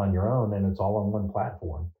the stuff on your own, and it's all on one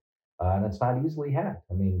platform. And it's not easily hacked.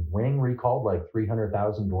 I mean, Ring recalled like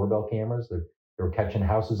 300,000 doorbell cameras. They were catching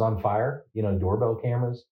houses on fire, doorbell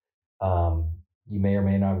cameras. You may or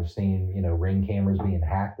may not have seen, Ring cameras being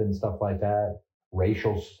hacked and stuff like that,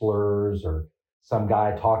 racial slurs, or some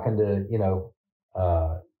guy talking to,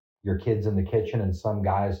 your kids in the kitchen and some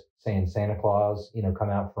guys saying Santa Claus,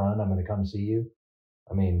 come out front, I'm going to come see you.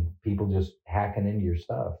 I mean, people just hacking into your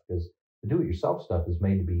stuff because the do-it-yourself stuff is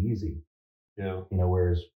made to be easy. Yeah.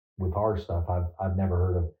 Whereas with our stuff, I've never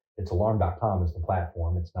heard of, it's alarm.com is the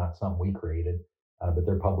platform. It's not something we created, but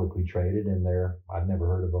they're publicly traded, and I've never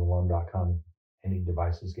heard of alarm.com, any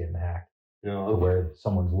devices getting hacked. Where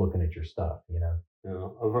someone's looking at your stuff, Yeah,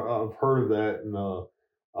 I've heard of that, and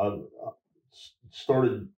I've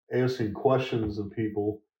started asking questions of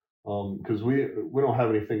people because we don't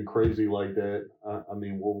have anything crazy like that. I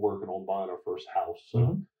mean, we're working on buying our first house,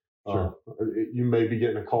 so Sure. You may be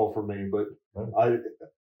getting a call from me, but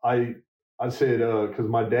I said because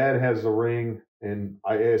my dad has the Ring, and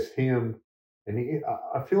I asked him, and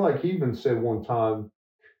I feel like he even said one time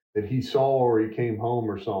that he saw or he came home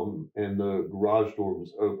or something, and the garage door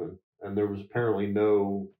was open, and there was apparently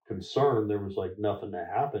no concern. There was like nothing that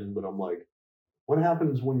happened, but I'm like, what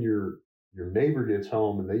happens when your neighbor gets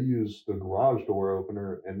home and they use the garage door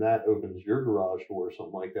opener and that opens your garage door or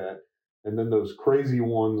something like that? And then those crazy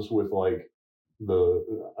ones with like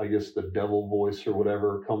I guess the devil voice or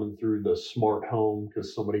whatever coming through the smart home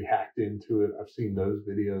because somebody hacked into it. I've seen those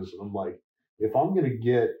videos, and I'm like, if I'm going to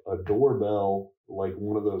get a doorbell, like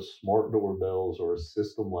one of those smart doorbells or a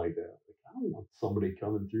system like that, I don't want somebody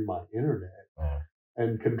coming through my internet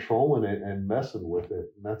and controlling it and messing with it.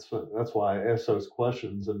 And that's why I asked those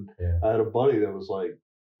questions. And I had a buddy that was like,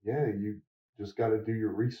 yeah, you just got to do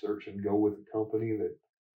your research and go with a company that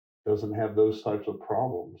doesn't have those types of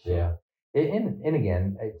problems. So. Yeah. And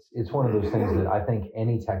again, it's one of those things that I think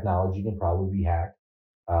any technology can probably be hacked.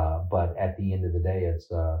 But at the end of the day, it's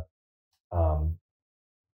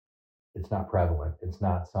not prevalent. It's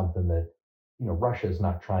not something that, Russia is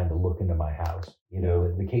not trying to look into my house. The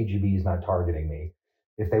KGB is not targeting me.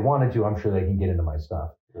 If they wanted to, I'm sure they can get into my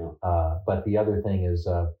stuff. Yeah. But the other thing is,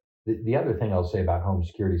 the other thing I'll say about home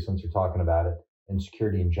security, since we're talking about it, and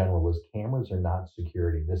security in general, is cameras are not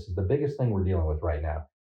security. This is the biggest thing we're dealing with right now.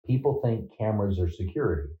 People think cameras are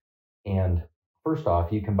security. And first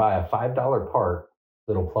off, you can buy a $5 part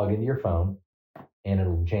that'll plug into your phone and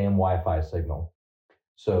it'll jam Wi-Fi signal.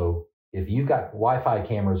 So if you've got Wi-Fi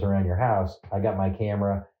cameras around your house, I got my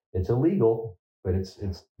camera. It's illegal, but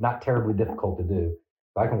it's not terribly difficult to do.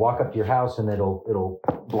 I can walk up to your house and it'll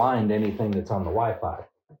blind anything that's on the Wi-Fi.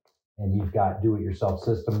 And you've got do-it-yourself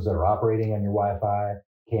systems that are operating on your Wi-Fi.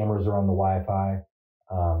 Cameras are on the Wi-Fi.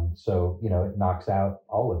 So, it knocks out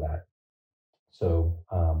all of that. So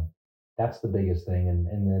that's the biggest thing. And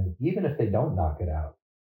then even if they don't knock it out,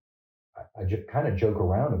 I just kind of joke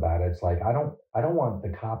around about it. It's like, I don't want the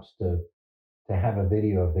cops to have a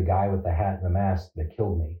video of the guy with the hat and the mask that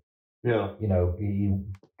killed me. Yeah. He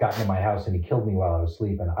got into my house and he killed me while I was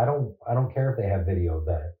sleeping. I don't care if they have video of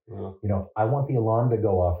that. Yeah. I want the alarm to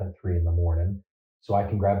go off at 3 a.m. so I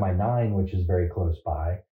can grab my 9, which is very close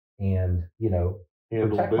by, and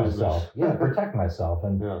protect myself. Yeah, protect myself.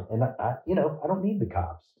 And and I don't need the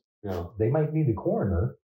cops. Yeah. They might need the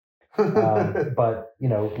coroner, but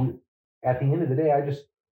at the end of the day,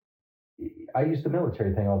 I use the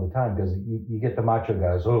military thing all the time, because you get the macho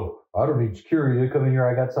guys. Oh, I don't need security. They come in here,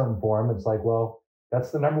 I got something for them. It's like, well,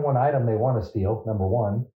 that's the number one item they want to steal. Number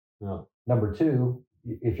one. Yeah. Number two,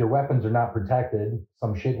 if your weapons are not protected,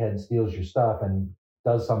 some shithead steals your stuff and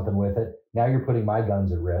does something with it. Now you're putting my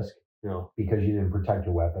guns at risk. Yeah. Because you didn't protect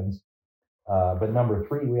your weapons. But number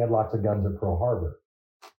three, we had lots of guns at Pearl Harbor.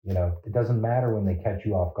 It doesn't matter when they catch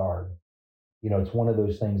you off guard. It's one of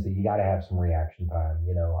those things that you got to have some reaction time.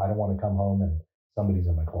 I don't want to come home and somebody's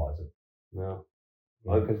in my closet. Yeah.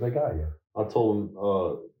 Because they got you. I told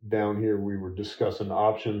them down here, we were discussing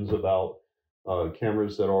options about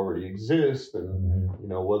cameras that already exist and,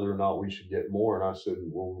 whether or not we should get more. And I said,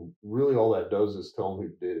 well, really all that does is tell them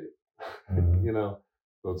who did it.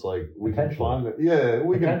 So it's like, we can find it. Yeah,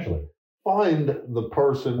 we can find the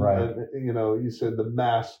person. Right. You said the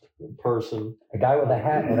masked person. A guy with a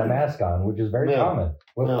hat and a mask on, which is very common.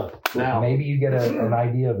 Now, maybe you get an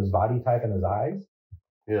idea of his body type and his eyes.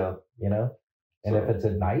 Yeah. And if it's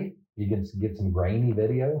at night, you can get some grainy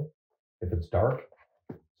video if it's dark.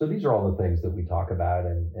 So these are all the things that we talk about.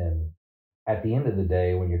 And at the end of the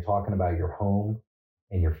day, when you're talking about your home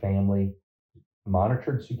and your family,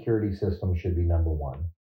 monitored security systems should be number one.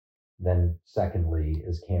 Then secondly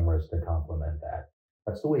is cameras to complement that.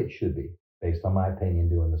 That's the way it should be, based on my opinion,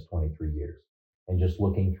 doing this 23 years and just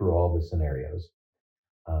looking through all the scenarios.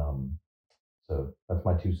 So that's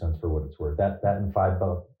my 2 cents for what it's worth. That and $5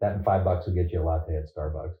 will get you a latte at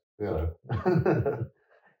Starbucks. Yeah.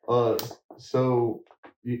 So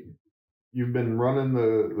you've been running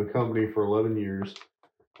the company for 11 years,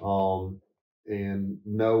 and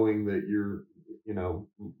knowing that you're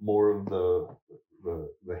more of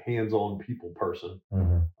the hands-on people person.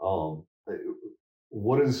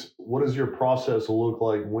 What does your process look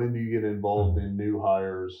like? When do you get involved in new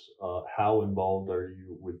hires? How involved are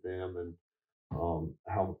you with them, and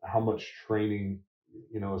how much training,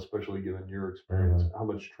 especially given your experience, how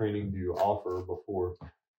much training do you offer before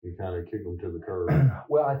you kind of kick them to the curb?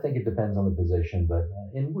 Well, I think it depends on the position,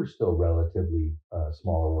 and we're still relatively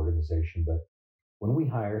smaller organization, but when we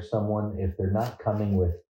hire someone, if they're not coming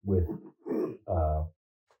with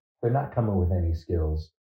any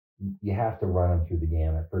skills, you have to run them through the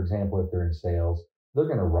gamut. For example, if they're in sales, they're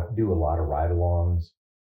going to do a lot of ride-alongs.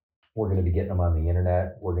 We're going to be getting them on the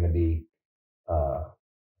internet. We're going to be,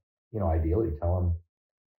 ideally tell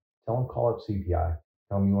them call up CPI.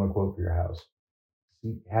 Tell them you want to quote for your house.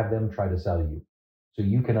 Have them try to sell you, so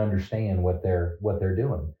you can understand what they're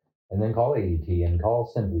doing, and then call ADT and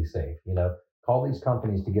call SimpliSafe. Call these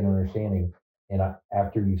companies to get an understanding. And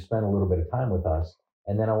after you've spent a little bit of time with us,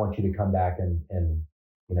 and then I want you to come back and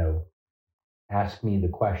ask me the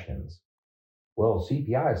questions. Well,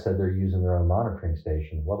 CPI said they're using their own monitoring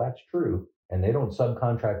station. Well, that's true. And they don't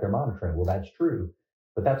subcontract their monitoring. Well, that's true.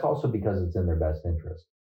 But that's also because it's in their best interest.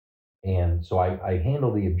 And so I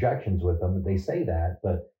handle the objections with them. They say that,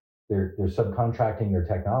 but they're subcontracting their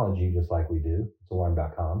technology just like we do. It's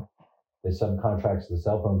alarm.com. They subcontract the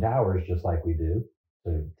cell phone towers just like we do.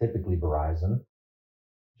 So typically Verizon,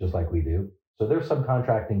 just like we do. So they're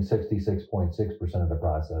subcontracting 66.6% of the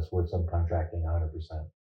process. We're subcontracting 100%.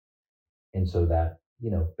 And so that,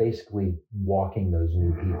 basically walking those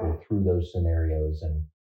new people through those scenarios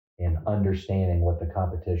and understanding what the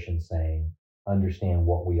competition's saying, understand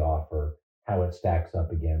what we offer, how it stacks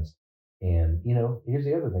up against. And, here's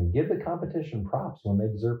the other thing, give the competition props when they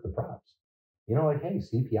deserve the props. Hey,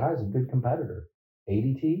 CPI is a good competitor.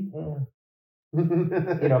 ADT,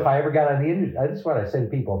 if I ever got in the industry, that's what I say to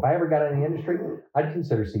people. If I ever got in the industry, I'd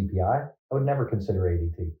consider CPI. I would never consider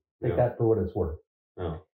ADT. Take that for what it's worth.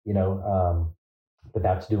 Yeah. But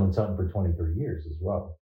that's doing something for 23 years as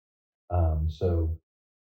well. So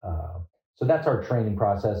that's our training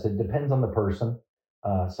process. It depends on the person.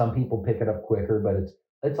 Some people pick it up quicker, but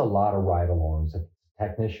it's a lot of ride-alongs. If it's a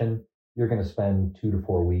technician, you're going to spend 2 to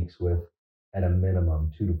 4 weeks with at a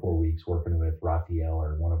minimum 2 to 4 weeks working with Raphael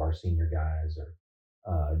or one of our senior guys, or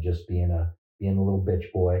just being a little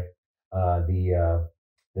bitch boy. The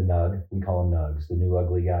Nug, we call him Nugs, the new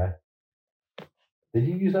ugly guy. Did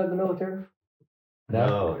you use that in the military?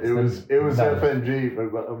 No, it was FNG,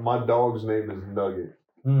 but my dog's name is Nugget.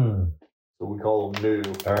 So we call him New,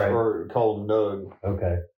 or call him Nug.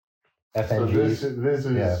 Okay. FNG. So this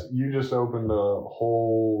is you just opened a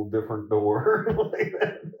whole different door.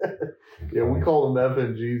 Yeah, we call them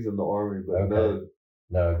FNGs in the Army, but Nug.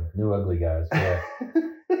 Nug, new ugly guys. Yeah.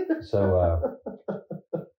 So,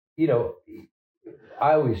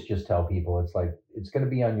 I always just tell people, it's like, it's going to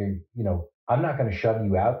be on your, I'm not going to shove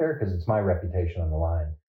you out there because it's my reputation on the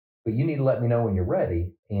line, but you need to let me know when you're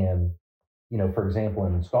ready. And, for example,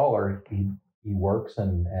 an installer, he works,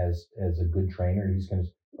 and as a good trainer, he's going to,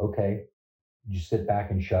 okay, just sit back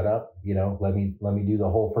and shut up, let me do the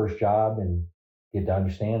whole first job and get to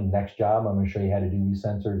understand the next job. I'm going to show you how to do these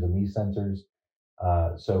sensors and these sensors.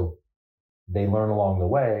 So they learn along the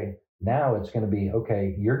way. Now it's going to be,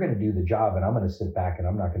 okay, you're going to do the job and I'm going to sit back and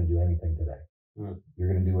I'm not going to do anything today.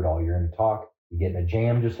 You're going to do it all. You're going to talk. You get in a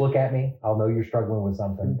jam, just look at me. I'll know you're struggling with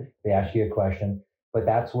something. They ask you a question, but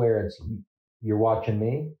that's where you're watching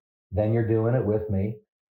me, then you're doing it with me,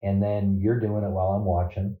 and then you're doing it while I'm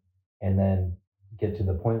watching, and then get to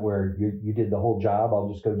the point where you did the whole job.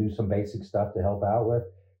 I'll just go do some basic stuff to help out with,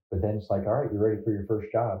 but then it's like, all right, you're ready for your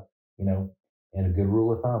first job, And a good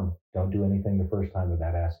rule of thumb, don't do anything the first time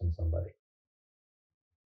without asking somebody.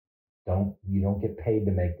 You don't get paid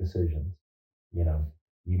to make decisions.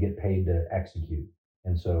 You get paid to execute.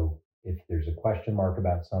 And so if there's a question mark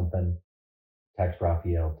about something, text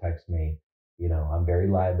Raphael, text me. I'm very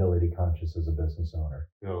liability conscious as a business owner.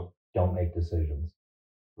 Yeah. Don't make decisions.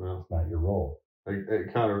 Yeah. It's not your role.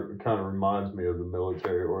 It kind of reminds me of the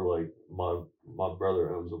military, or like my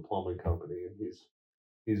brother owns a plumbing company, and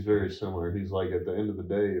he's very similar. He's like, at the end of the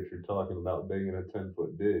day, if you're talking about digging a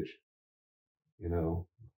 10-foot ditch,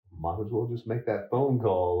 might as well just make that phone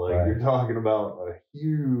call. Like, right. You're talking about a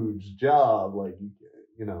huge job. Like,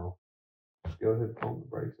 go ahead and pump the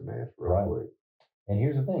brakes and ask real quick. And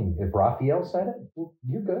here's the thing. If Raphael said it, well,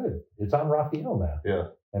 you're good. It's on Raphael now. Yeah.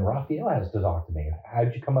 And Raphael has to talk to me.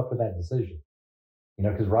 How'd you come up with that decision?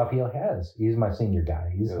 Because Raphael he's my senior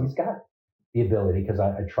guy. He's got the ability, because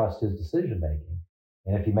I trust his decision making.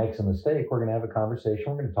 And if he makes a mistake, we're going to have a conversation.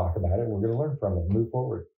 We're going to talk about it. We're going to learn from it and move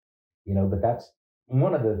forward. But that's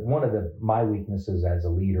one of my weaknesses as a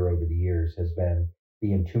leader over the years has been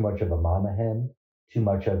being too much of a mama hen, too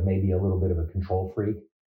much of maybe a little bit of a control freak,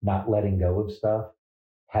 not letting go of stuff,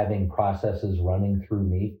 having processes running through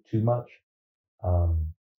me too much.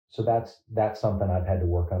 So that's something I've had to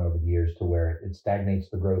work on over the years, to where it stagnates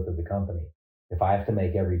the growth of the company. If I have to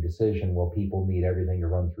make every decision, people need everything to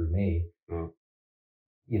run through me.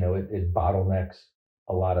 It bottlenecks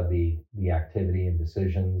a lot of the activity and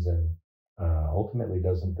decisions, and ultimately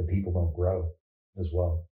the people don't grow as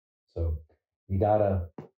well. So you gotta.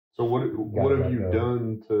 So what have you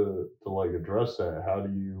done to like address that? How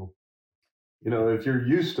do you, if you're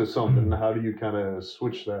used to something, how do you kind of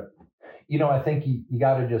switch that? I think you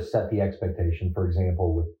got to just set the expectation. For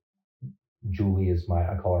example, with Julie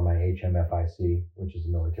I call her my HMFIC, which is a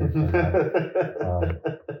military term.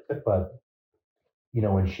 But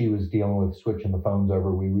when she was dealing with switching the phones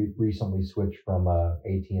over, we recently switched from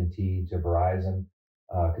AT&T to Verizon,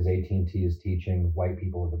 because AT&T is teaching white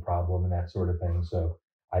people with the problem and that sort of thing. So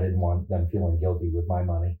I didn't want them feeling guilty with my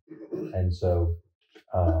money. And so,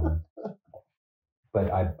 but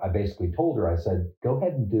I basically told her, I said, go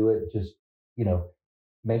ahead and do it. Just,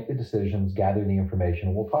 make the decisions, gather the information,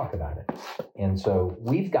 and we'll talk about it. And so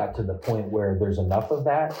we've got to the point where there's enough of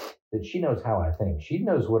that she knows how I think. She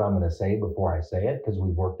knows what I'm going to say before I say it, because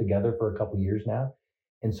we've worked together for a couple of years now.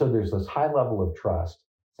 And so there's this high level of trust.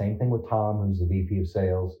 Same thing with Tom, who's the VP of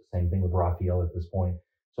sales. Same thing with Raphael at this point.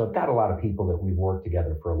 So I've got a lot of people that we've worked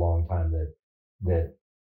together for a long time that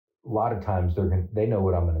a lot of times they know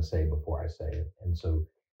what I'm going to say before I say it. And so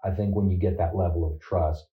I think when you get that level of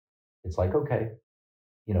trust, it's like, okay,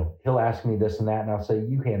 he'll ask me this and that, and I'll say,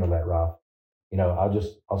 you handle that, Ralph.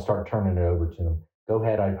 I'll start turning it over to him. Go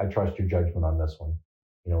ahead. I trust your judgment on this one.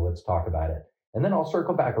 Let's talk about it. And then I'll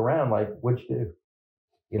circle back around, like, what'd you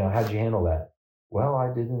do? How'd you handle that? Well, I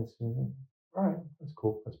didn't. All right, that's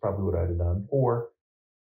cool. That's probably what I'd have done. Or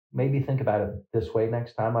maybe think about it this way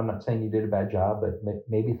next time. I'm not saying you did a bad job, but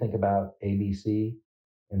maybe think about ABC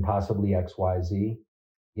and possibly XYZ,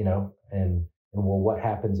 and well, what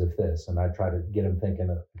happens if this? And I try to get them thinking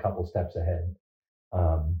a couple steps ahead.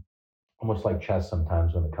 Almost like chess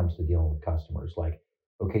sometimes when it comes to dealing with customers. Like,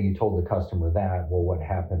 okay, you told the customer that, well, what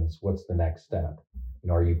happens? What's the next step?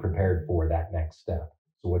 Are you prepared for that next step?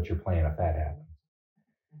 So what's your plan if that happens?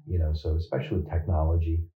 So especially with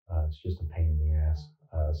technology, it's just a pain in the ass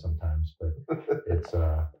sometimes, but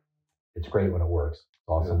it's great when it works. It's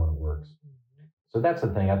awesome when it works. So that's the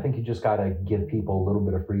thing. I think you just got to give people a little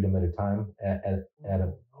bit of freedom at a time, at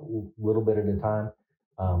a little bit at a time,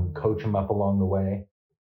 coach them up along the way.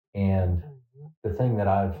 And the thing that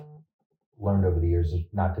I've learned over the years is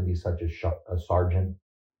not to be such a sergeant,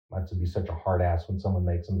 not to be such a hard ass when someone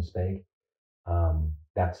makes a mistake.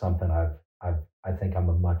 That's something I think I'm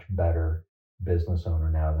a much better business owner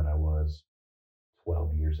now than I was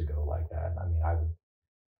 12 years ago like that. I mean,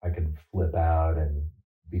 I could flip out and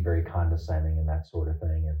be very condescending and that sort of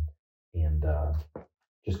thing. And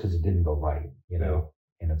just because it didn't go right,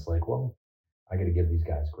 and it's like, well, I got to give these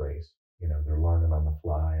guys grace. They're learning on the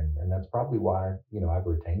fly. And that's probably why, I've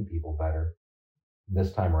retained people better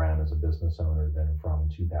this time around as a business owner than from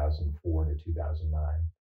 2004 to 2009.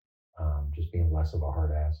 Just being less of a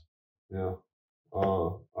hard ass. Yeah.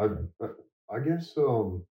 I guess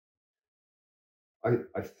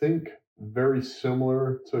I think very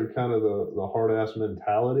similar to kind of the hard ass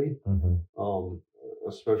mentality.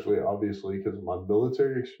 Especially obviously because of my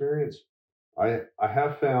military experience. I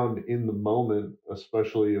have found in the moment,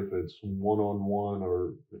 especially if it's one-on-one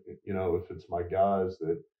or if it's my guys,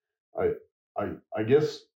 that I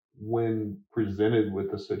guess when presented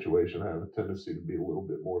with the situation, I have a tendency to be a little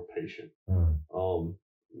bit more patient.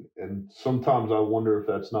 And sometimes I wonder if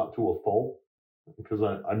that's not to a fault, because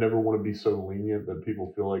I never want to be so lenient that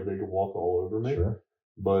people feel like they can walk all over me. Sure.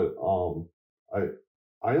 But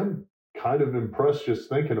I am kind of impressed just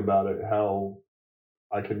thinking about it, how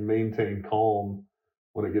I can maintain calm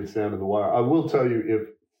when it gets down to the wire. I will tell you, if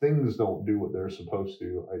things don't do what they're supposed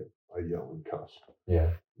to, I yell and cuss. Yeah.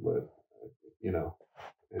 But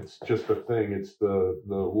it's just a thing. It's the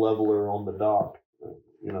leveler on the dock,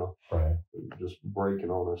 right, just breaking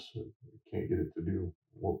on us. Can't get it to do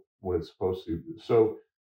what it's supposed to. So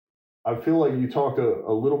I feel like you talked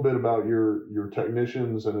a little bit about your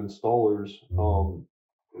technicians and installers.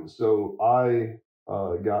 So I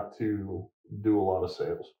got to do a lot of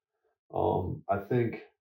sales. I think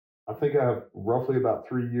I have roughly about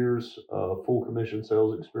 3 years full commission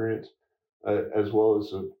sales experience, as well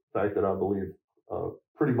as the fact that I believe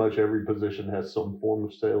pretty much every position has some form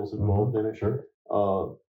of sales involved in it. Sure.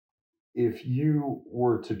 If you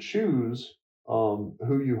were to choose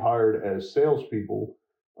who you hired as salespeople,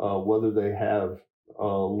 whether they have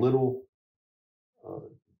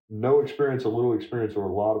no experience, a little experience, or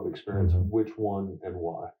a lot of experience, which one and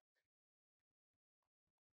why?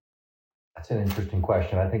 That's an interesting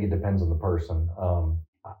question. I think it depends on the person.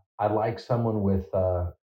 I like someone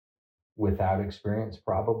without experience,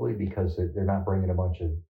 probably because they're not bringing a bunch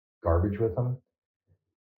of garbage with them.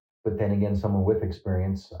 But then again, someone with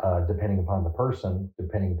experience, depending upon the person,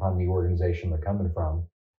 depending upon the organization they're coming from,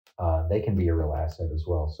 they can be a real asset as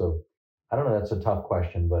well. So I don't know. That's a tough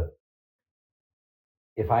question, but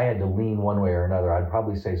if I had to lean one way or another, I'd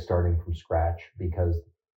probably say starting from scratch, because,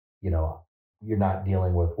 you're not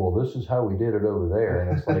dealing with, well, this is how we did it over there.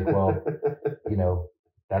 And it's like, well,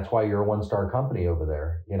 that's why you're a one-star company over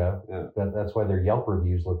there. Yeah. That's why their Yelp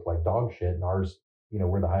reviews look like dog shit, and ours,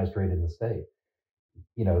 we're the highest rated in the state.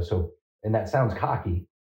 So, and that sounds cocky,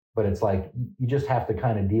 but it's like, you just have to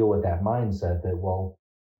kind of deal with that mindset that, well,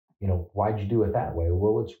 why'd you do it that way?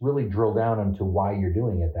 Well, it's really drill down into why you're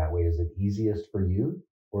doing it that way. Is it easiest for you,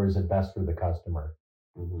 or is it best for the customer?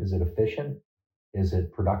 Is it efficient? Is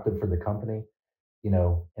it productive for the company?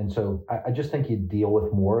 And so I just think you deal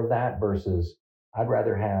with more of that versus I'd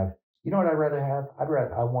rather have, what I'd rather have?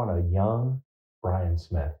 I want a young Brian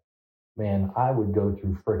Smith. Man, I would go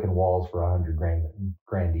through frickin' walls for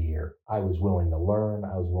 $100,000 a year. I was willing to learn.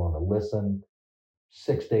 I was willing to listen.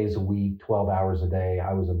 6 days a week, 12 hours a day.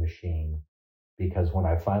 I was a machine, because when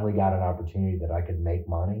I finally got an opportunity that I could make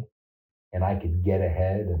money and I could get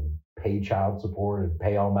ahead and pay child support and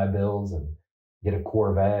pay all my bills and get a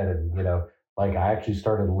Corvette and, like I actually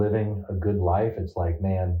started living a good life. It's like,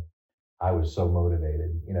 man, I was so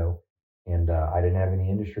motivated, and I didn't have any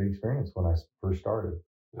industry experience when I first started.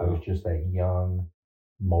 I was just that young,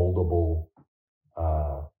 moldable,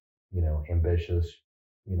 ambitious,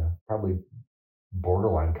 probably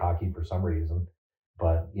borderline cocky for some reason.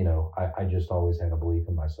 But, I just always had a belief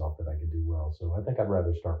in myself that I could do well. So I think I'd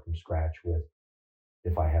rather start from scratch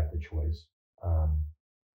if I have the choice,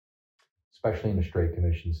 especially in a straight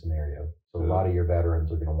commission scenario. So a lot of your veterans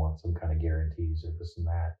are going to want some kind of guarantees or this and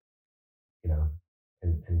that,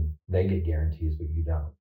 and they get guarantees, but you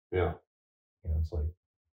don't. Yeah. It's like,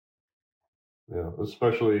 Yeah,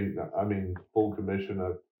 especially, I mean, full commission.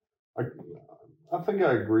 I think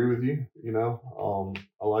I agree with you.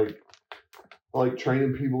 I like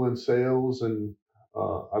training people in sales, and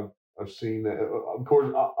I've seen that. Of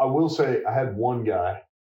course, I will say I had one guy.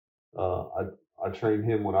 I trained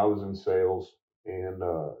him when I was in sales, and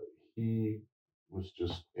he was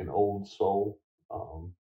just an old soul.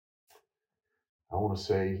 Um, I want to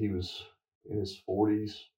say he was in his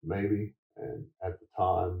 40s, maybe, and at the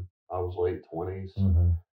time I was late 20s.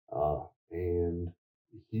 And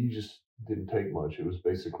he just didn't take much. It was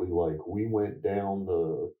basically like we went down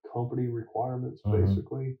the company requirements,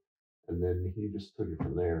 basically, and then he just took it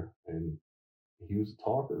from there. And he was a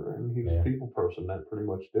talker, and he was a people person. That pretty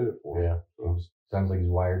much did it for him. Yeah, so, sounds like he's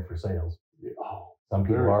wired for sales. Yeah, some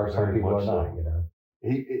people are, some people are not. So.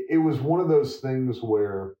 It was one of those things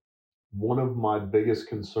where one of my biggest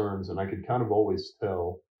concerns, and I could kind of always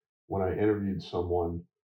tell when I interviewed someone,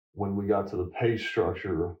 when we got to the pay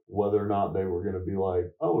structure, whether or not they were going to be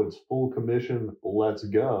like, oh, it's full commission, let's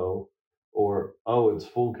go, or, oh, it's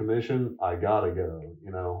full commission, I gotta go,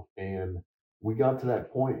 and we got to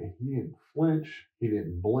that point and he didn't flinch, he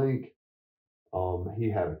didn't blink. He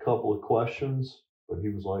had a couple of questions, but he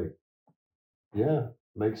was like, yeah,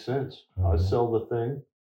 makes sense. I sell the thing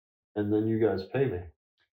and then you guys pay me.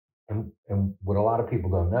 And what a lot of people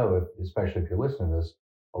don't know, especially if you're listening to this,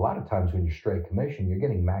 a lot of times when you're straight commission, you're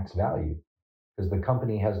getting max value because the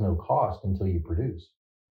company has no cost until you produce.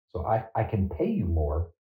 So I can pay you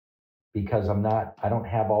more because I don't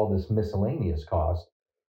have all this miscellaneous cost.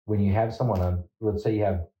 When you have someone on, let's say you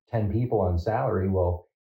have 10 people on salary, well,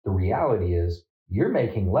 the reality is you're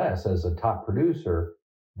making less as a top producer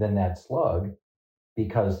than that slug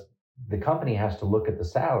because the company has to look at the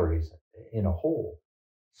salaries in a whole.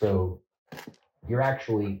 So you're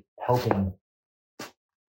actually helping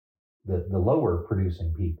the lower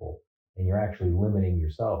producing people, and you're actually limiting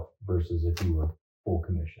yourself versus if you were full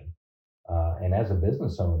commission. And as a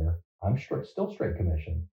business owner, I'm still straight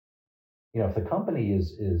commission. If the company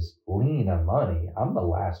is lean on money, I'm the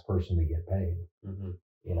last person to get paid.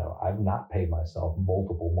 I've not paid myself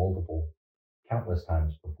multiple, countless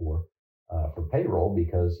times before for payroll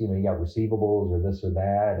because, you got receivables or this or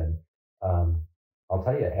that. And I'll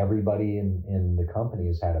tell you, everybody in the company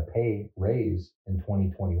has had a pay raise in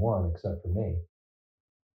 2021 except for me.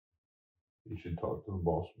 You should talk to the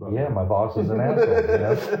boss about it. My boss is an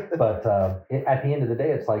asshole. But at the end of the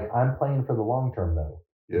day, it's like I'm playing for the long term, though.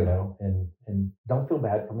 Yeah. And don't feel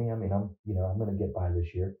bad for me. I mean, I'm going to get by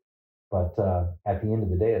this year. But at the end of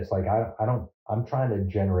the day, it's like I'm trying to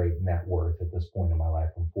generate net worth at this point in my life.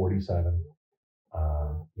 I'm 47.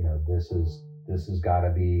 This has got to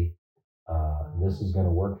be. This is going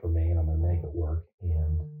to work for me, and I'm going to make it work.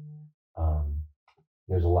 And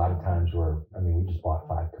there's a lot of times where, we just bought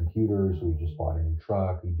 5 computers, we just bought a new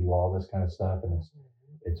truck, we do all this kind of stuff, and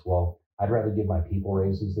I'd rather give my people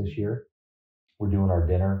raises this year. We're doing our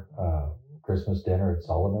dinner, Christmas dinner at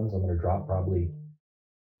Sullivan's. I'm going to drop probably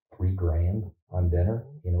 $3,000 on dinner.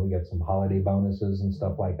 We got some holiday bonuses and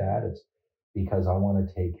stuff like that. It's because I want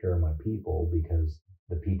to take care of my people because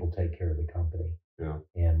the people take care of the company. Yeah.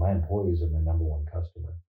 And my employees are my number one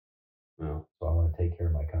customer. Yeah. So I want to take care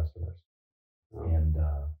of my customers. Yeah. And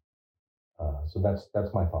so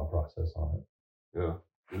that's my thought process on it. Yeah.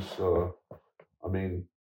 Just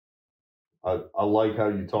I like how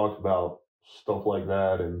you talk about stuff like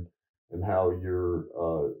that and how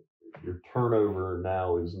your turnover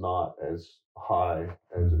now is not as high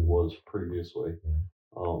as it was previously.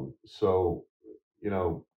 So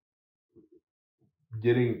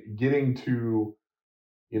getting to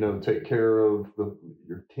take care of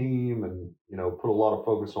your team and put a lot of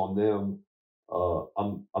focus on them.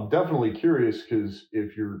 I'm definitely curious because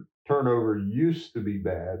if your turnover used to be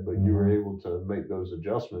bad, but you were able to make those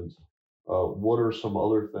adjustments, what are some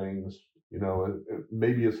other things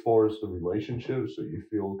maybe as far as the relationships that you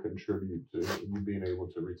feel contribute to you being able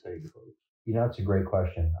to retain folks? It's a great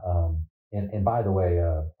question. And by the way,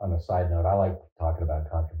 on a side note, I like talking about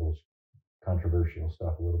controversial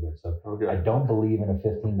stuff a little bit. So okay. I don't believe in a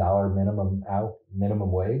 $15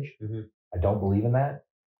 minimum wage. I don't believe in that,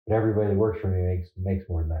 but everybody that works for me makes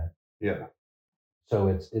more than that. Yeah. So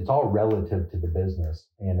it's all relative to the business,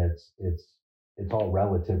 and it's all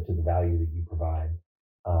relative to the value that you provide.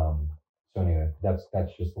 So anyway, that's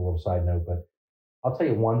just a little side note, but I'll tell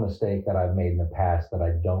you one mistake that I've made in the past that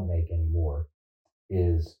I don't make anymore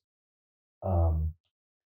is,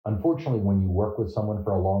 unfortunately, when you work with someone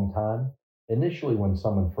for a long time, initially when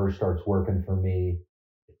someone first starts working for me,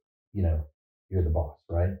 you're the boss,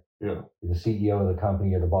 right? Yeah. You're the CEO of the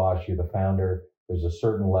company, you're the boss, you're the founder. There's a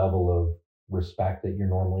certain level of respect that you're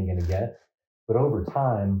normally going to get. But over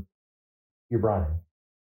time, you're Brian,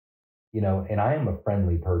 and I am a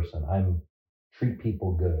friendly person. I'm treat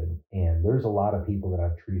people good. And there's a lot of people that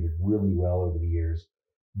I've treated really well over the years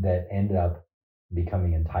that end up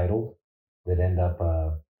becoming entitled, that end up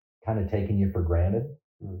kind of taking you for granted.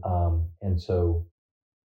 And so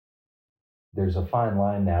there's a fine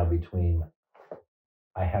line now between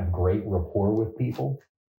I have great rapport with people,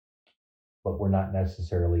 but we're not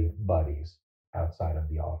necessarily buddies outside of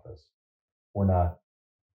the office. We're not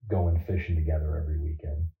going fishing together every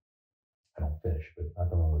weekend. I don't fish, but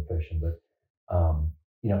nothing wrong with fishing. But,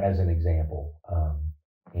 as an example,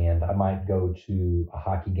 and I might go to a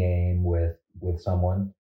hockey game with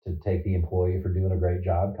someone to take the employee for doing a great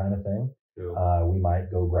job kind of thing. Yeah. We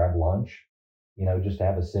might go grab lunch, just to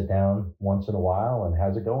have a sit down once in a while. And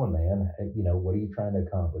how's it going, man? What are you trying to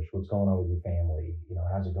accomplish? What's going on with your family?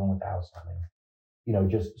 How's it going with the house hunting?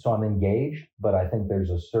 Just so I'm engaged, but I think there's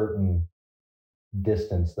a certain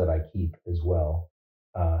distance that I keep as well.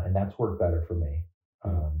 And that's worked better for me.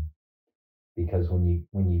 Because when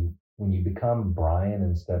you become Brian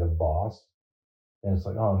instead of boss, then it's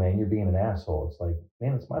like, oh man, you're being an asshole. It's like,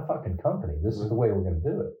 man, it's my fucking company. This is the way we're going to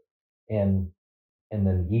do it. And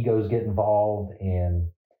then egos get involved. And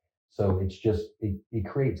so it's just, it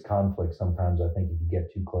creates conflict sometimes, I think, if you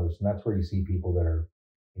get too close. And that's where you see people that are,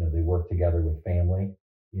 they work together with family,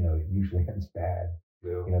 usually it's bad.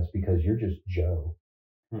 Yeah. It's because you're just Joe.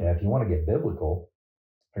 And if you want to get biblical,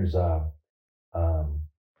 there's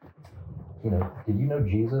did you know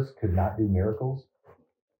Jesus could not do miracles?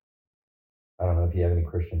 I don't know if you have any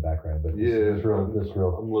Christian background, but this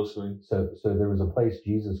real. I'm listening. So there was a place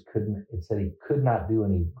Jesus it said he could not do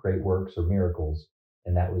any great works or miracles,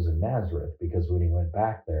 and that was in Nazareth, because when he went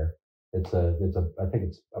back there, I think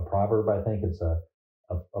it's a proverb. I think it's a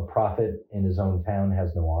prophet in his own town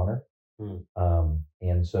has no honor.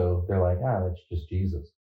 And so they're like, that's just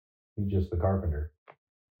Jesus. He's just the carpenter,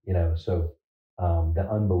 so the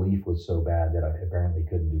unbelief was so bad that I apparently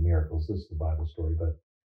couldn't do miracles. This is the Bible story,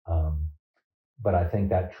 but I think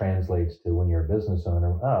that translates to when you're a business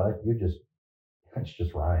owner. That's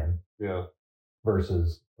just Ryan. Yeah.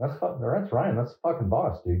 Versus that's Ryan. That's the fucking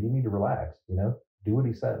boss, dude. You need to relax. Do what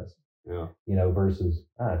he says. Yeah. Versus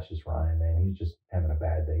it's just Ryan, man. He's just having a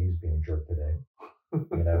bad day. He's being a jerk today.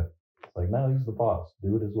 It's like, no, he's the boss.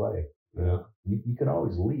 Do it his way. Yeah. You can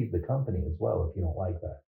always leave the company as well if you don't like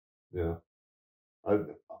that. Yeah.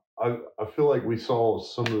 I feel like we saw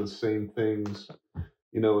some of the same things,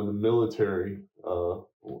 in the military.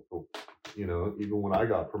 Even when I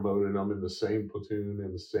got promoted, I'm in the same platoon,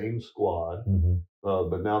 in the same squad.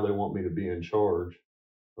 But now they want me to be in charge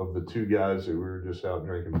of the two guys that we were just out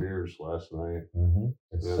drinking beers last night.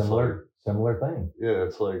 It's similar thing. Yeah,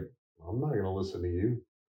 it's like, I'm not going to listen to you.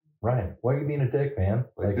 Right. Why are you being a dick, man?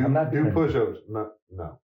 I'm not doing push-ups. No.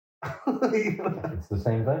 It's the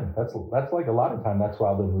same thing. That's like a lot of time. That's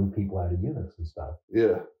why they move people out of units and stuff.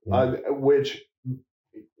 Yeah. Which,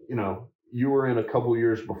 you were in a couple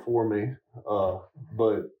years before me,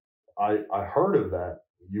 but I heard of that.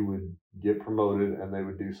 You would get promoted and they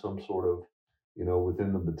would do some sort of,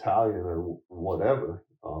 within the battalion or whatever.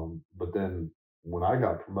 But then when I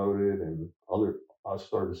got promoted and I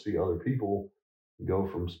started to see other people go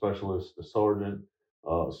from specialist to sergeant,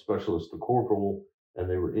 specialist to corporal, and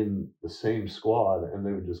they were in the same squad, and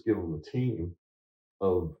they would just give them a team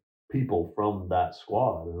of people from that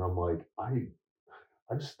squad. And I'm like,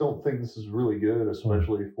 I just don't think this is really good,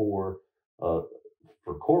 especially for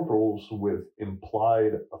corporals with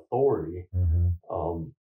implied authority.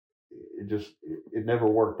 It never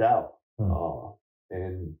worked out.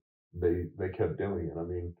 And they kept doing it. I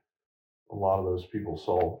mean, a lot of those people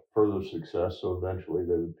saw further success, so eventually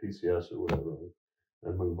they would PCS or whatever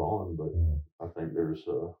and move on. But I think there's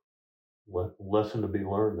a lesson to be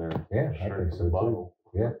learned there. Yeah, I think so too.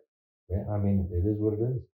 Yeah. I mean, it is what it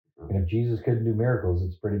is. And if Jesus couldn't do miracles,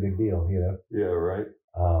 it's a pretty big deal, Yeah, right.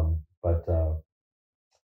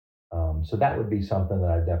 So that would be something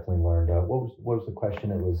that I definitely learned. What was the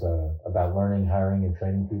question? It was about learning, hiring, and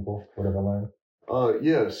training people. What did I learn?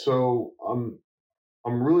 Yeah. So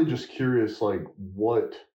I'm really just curious, like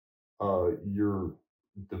what your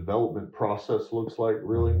development process looks like,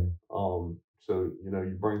 really. So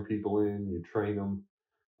you bring people in, you train them.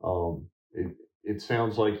 It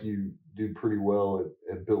sounds like you do pretty well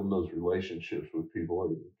at building those relationships with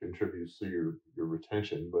people. It contributes to your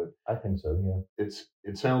retention, but I think so. Yeah.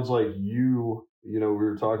 It sounds like you we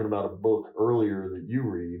were talking about a book earlier that you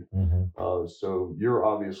read. Mm-hmm. So you're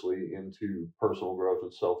obviously into personal growth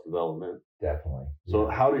and self-development. Definitely. So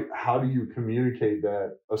how do you communicate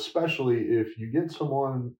that, especially if you get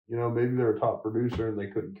someone, maybe they're a top producer and they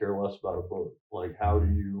couldn't care less about a book? Like, how do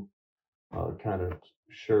you kind of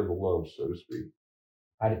share the love, so to speak?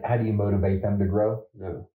 How do you motivate them to grow?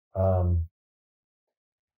 Yeah.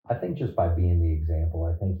 I think just by being the example.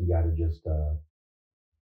 I think you got to just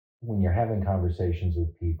when you're having conversations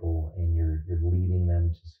with people and you're leading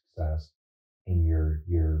them to success, and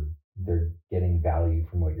they're getting value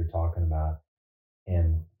from what you're talking about.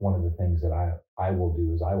 And one of the things that I will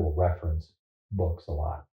do is I will reference books a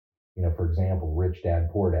lot. For example, Rich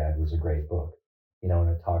Dad Poor Dad was a great book. And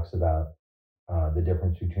it talks about the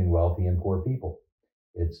difference between wealthy and poor people.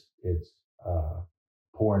 It's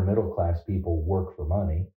poor and middle class people work for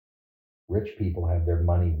money. Rich people have their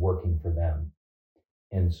money working for them.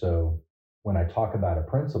 And so when I talk about a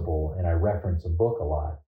principle and I reference a book a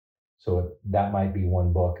lot, so that might be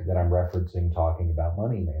one book that I'm referencing talking about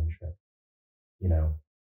money management.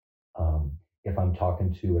 If I'm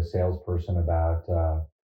talking to a salesperson about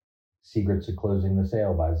Secrets of Closing the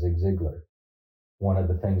Sale by Zig Ziglar, one of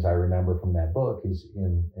the things I remember from that book is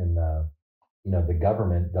the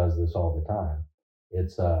government does this all the time.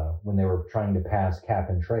 It's when they were trying to pass cap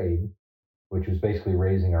and trade, which was basically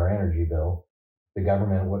raising our energy bill. The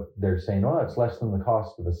government, they're saying, oh, it's less than the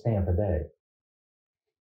cost of a stamp a day.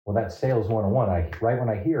 Well, that's sales 101. Right when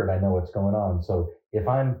I hear it, I know what's going on. So if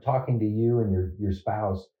I'm talking to you and your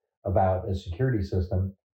spouse about a security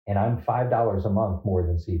system and I'm $5 a month more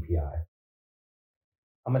than CPI,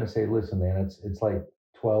 I'm going to say, listen, man, it's like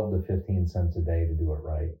 12 to 15 cents a day to do it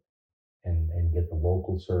right and get the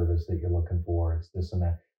local service that you're looking for. It's this and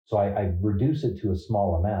that. So I reduce it to a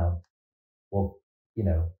small amount. Well,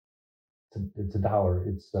 it's $1.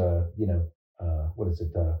 It's, what is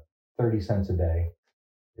it? 30 cents a day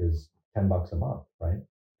is $10 a month, right?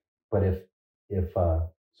 But if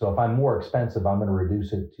I'm more expensive, I'm going to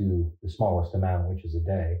reduce it to the smallest amount, which is a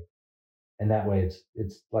day. And that way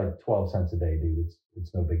it's like 12 cents a day, dude.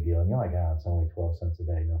 It's no big deal. And you're like, it's only 12 cents a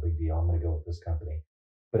day. No big deal. I'm going to go with this company.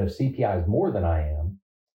 But if CPI is more than I am,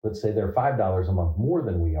 let's say they're $5 a month more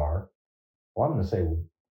than we are. Well, I'm going to say, well,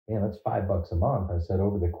 man, that's $5 a month. I said,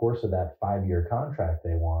 over the course of that 5-year contract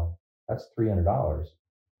they want, that's $300.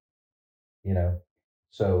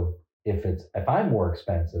 So if I'm more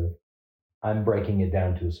expensive, I'm breaking it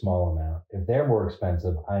down to a small amount. If they're more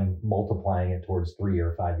expensive, I'm multiplying it towards 3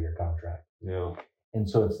 or 5-year contract. Yeah. And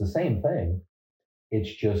so it's the same thing. It's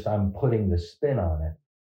just I'm putting the spin on it.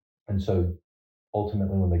 And so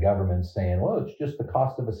ultimately, when the government's saying, well, it's just the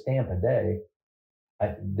cost of a stamp a day,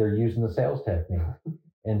 they're using the sales technique.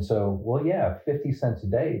 And so, well, yeah, 50 cents a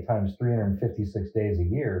day times 356 days a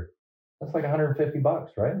year, that's like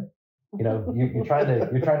 $150, right? You're trying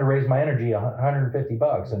to raise my energy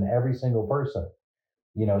 $150 and every single person,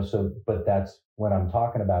 so, but that's when I'm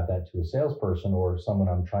talking about that to a salesperson or someone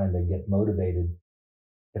I'm trying to get motivated.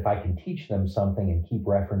 If I can teach them something and keep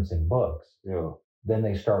referencing books, then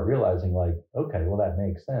they start realizing like, okay, well, that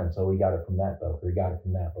makes sense. So we got it from that book or we got it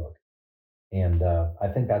from that book. And I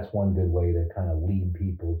think that's one good way to kind of lead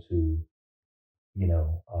people to,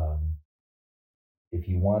 if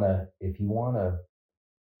you want to,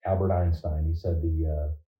 Albert Einstein, he said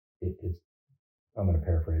I'm going to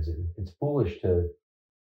paraphrase it. It's foolish to,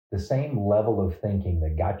 the same level of thinking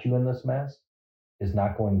that got you in this mess is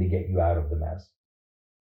not going to get you out of the mess.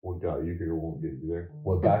 What got you here won't get you there.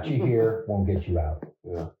 What got you here won't get you out.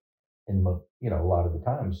 Yeah. And a lot of the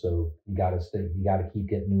time, so you got to keep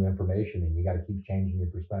getting new information and you got to keep changing your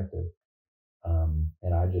perspective.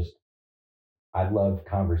 And I love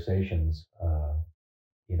conversations,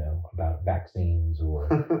 about vaccines or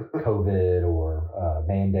COVID or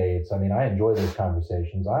mandates. I mean, I enjoy those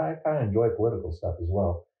conversations. I kind of enjoy political stuff as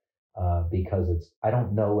well because I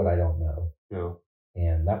don't know what I don't know. Yeah.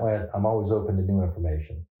 And that way I'm always open to new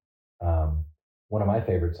information. One of my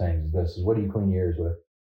favorite sayings is this: is what do you clean your ears with?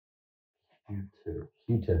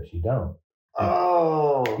 Q-tips. You don't.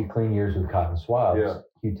 Oh. You clean yours with cotton swabs. Yeah.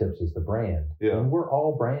 Q-tips is the brand. Yeah. And we're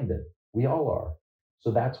all branded. We all are.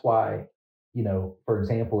 So that's why, for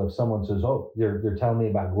example, if someone says, oh, they're telling me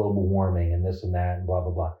about global warming and this and that and blah,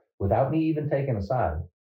 blah, blah, without me even taking a side,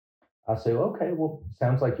 I'll say, okay, well,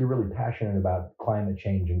 sounds like you're really passionate about climate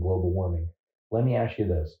change and global warming. Let me ask you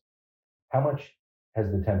this. How much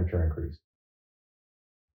has the temperature increased?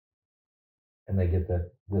 And they get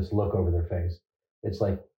this look over their face. It's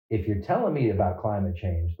like, if you're telling me about climate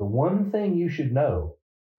change, the one thing you should know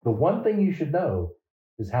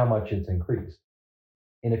is how much it's increased.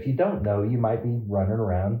 And if you don't know, you might be running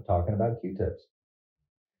around talking about Q-tips.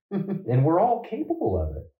 And we're all capable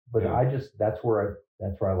of it. But Yeah. that's where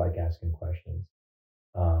I like asking questions.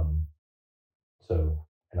 So,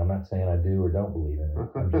 and I'm not saying I do or don't believe in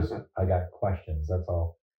it. I got questions. That's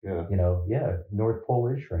all. Yeah. North Pole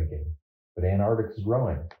is shrinking, but Antarctica is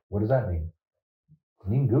growing. What does that mean?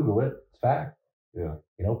 You can Google it. It's fact. Yeah.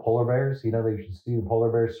 Polar bears, they should see the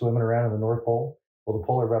polar bears swimming around in the North Pole. Well, the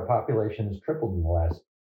polar bear population has tripled in the last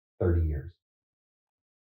 30 years.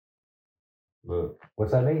 But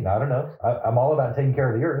what's that mean? I don't know. I'm all about taking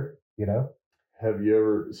care of the earth, Have you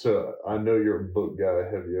ever, so I know you're a book guy.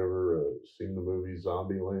 Have you ever seen the movie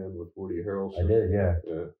Zombieland with Woody Harrelson? I did, yeah.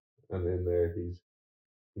 Yeah. And in there,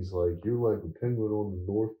 he's like, you're like a penguin on the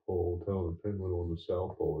North Pole telling a penguin on the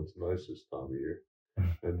South Pole it's nice this time of year.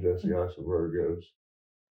 And Jesse Eisenberg goes,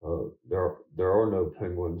 there are no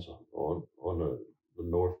penguins on the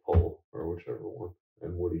North Pole or whichever one.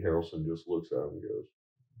 And Woody Harrelson just looks at him and goes,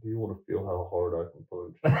 do you want to feel how hard I can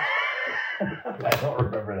punch? I don't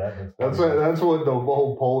remember that. That's what the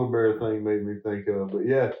whole polar bear thing made me think of. But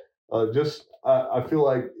yeah, I feel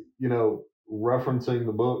like, referencing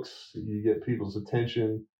the books, you get people's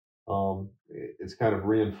attention. It's kind of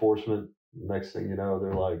reinforcement. Next thing you know,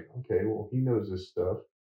 they're like, okay, well, he knows this stuff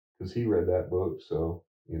because he read that book. So,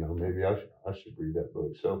 maybe I should read that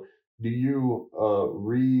book. So do you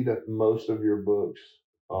read most of your books?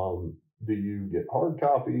 Do you get hard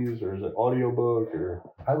copies or is it audiobook or?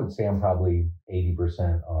 I would say I'm probably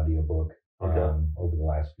 80% audiobook over the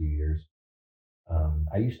last few years.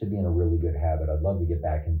 I used to be in a really good habit. I'd love to get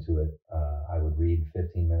back into it. I would read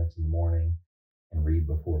 15 minutes in the morning and read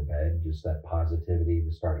before bed, just that positivity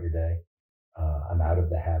to start your day. I'm out of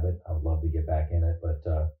the habit. I would love to get back in it, but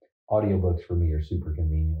audiobooks for me are super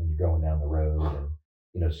convenient when you're going down the road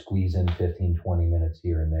and, squeeze in 15, 20 minutes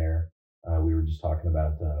here and there. We were just talking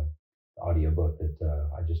about the audiobook that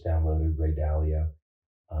I just downloaded, Ray Dalio.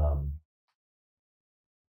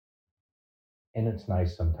 And it's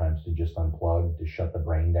nice sometimes to just unplug, to shut the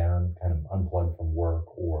brain down, kind of unplug from work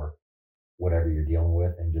or whatever you're dealing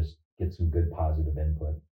with and just get some good positive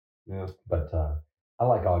input. Yeah. But I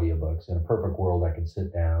like audiobooks. In a perfect world, I can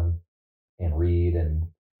sit down and read. And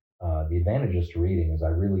the advantages to reading is I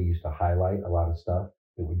really used to highlight a lot of stuff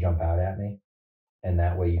that would jump out at me. And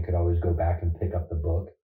that way you could always go back and pick up the book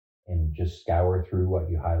and just scour through what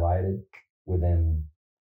you highlighted within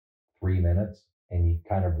 3 minutes. And you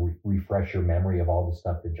kind of refresh your memory of all the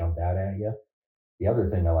stuff that jumped out at you. The other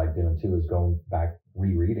thing I like doing too is going back,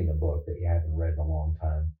 rereading a book that you haven't read in a long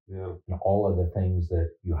time. Yeah. And all of the things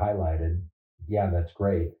that you highlighted, yeah, that's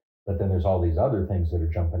great. But then there's all these other things that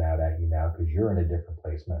are jumping out at you now because you're in a different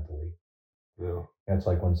place mentally. Yeah. And it's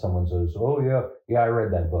like when someone says, oh yeah, I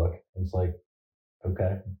read that book. It's like,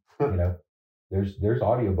 okay, there's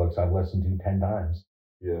audiobooks I've listened to 10 times.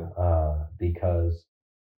 Yeah. Because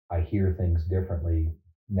I hear things differently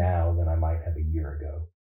now than I might have a year ago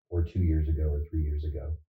or 2 years ago or 3 years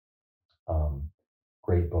ago.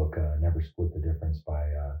 Great book, Never Split the Difference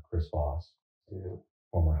by Chris Voss,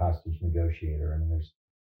 former hostage negotiator. I mean,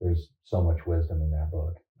 there's so much wisdom in that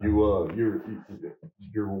book.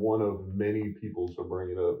 You're one of many people to bring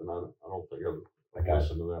it up, and I don't think I've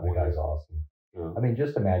listened to that one. That guy's awesome. Yeah. I mean,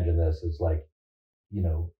 just imagine this is like,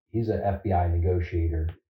 he's an FBI negotiator,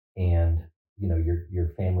 and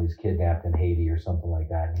your family's kidnapped in Haiti or something like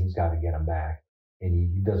that, and he's got to get them back, and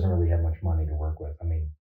he doesn't really have much money to work with. I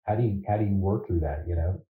mean, how do you work through that,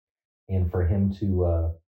 And for him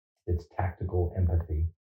to, it's tactical empathy.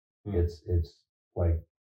 It's like,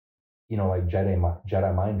 like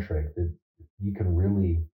Jedi mind trick that you can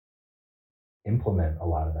really implement a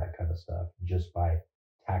lot of that kind of stuff just by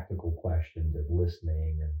tactical questions and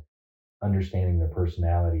listening and understanding their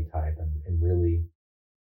personality type and really,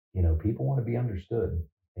 people want to be understood.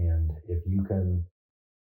 And if you can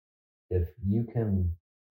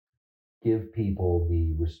give people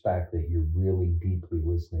the respect that you're really deeply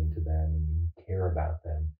listening to them and you care about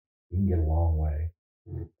them, you can get a long way.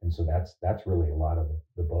 And so that's really a lot of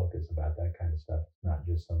the book is about that kind of stuff. It's not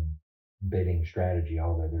just some bidding strategy,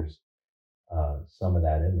 although there's some of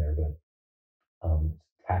that in there, but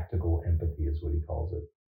tactical empathy is what he calls it.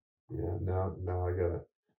 Yeah, now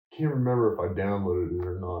can't remember if I downloaded it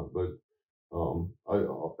or not, but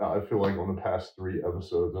I feel like on the past 3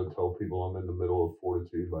 episodes I tell people I'm in the middle of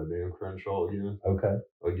Fortitude by Dan Crenshaw again. Okay.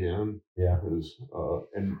 Again. Yeah.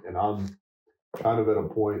 And I'm kind of at a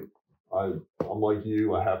point I'm like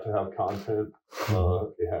you, I have to have content.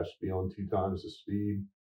 It has to be on 2 times the speed,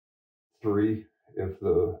 3 if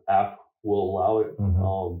the app will allow it.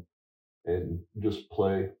 Mm-hmm. And just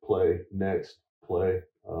play, next, play.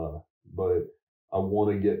 But I want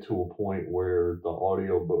want to get to a point where the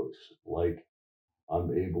audiobooks, like,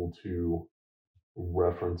 I'm able to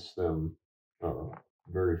reference them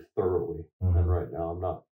very thoroughly. Mhm. And right now, I'm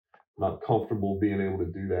not comfortable being able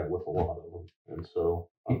to do that with a lot of them. And so,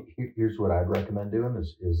 Here's what I'd recommend doing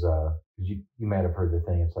is because you might have heard the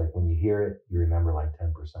thing. It's like when you hear it, you remember like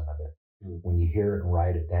 10% of it. When you hear it and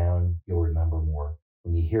write it down, you'll remember more.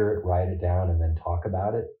 When you hear it, write it down, and then talk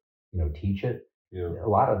about it. Teach it. yeah, A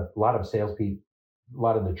lot of salespeople, a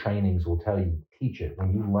lot of the trainings will tell you teach it.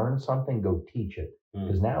 When you learn something, go teach it,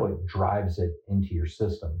 because now it drives it into your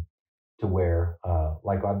system to where,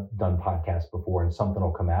 like I've done podcasts before, and something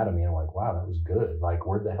will come out of me, and I'm like, wow, that was good. Like,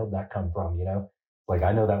 where the hell did that come from? Like,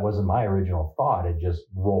 I know that wasn't my original thought; it just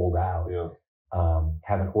rolled out. yeah,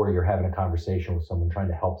 Or you're having a conversation with someone trying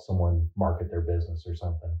to help someone market their business or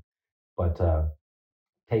something. But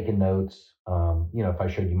taking notes, if I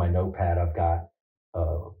showed you my notepad, I've got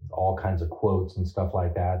all kinds of quotes and stuff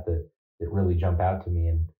like that really jump out to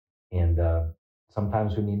me. And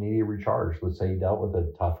sometimes when you need a recharge, let's say you dealt with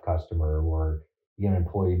a tough customer, or you get an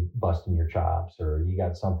employee busting your chops, or you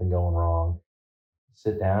got something going wrong,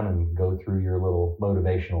 sit down and go through your little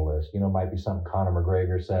motivational list. It might be something Conor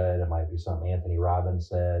McGregor said, it might be something Anthony Robbins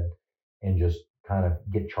said, and just kind of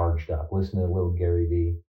get charged up. Listen to a little Gary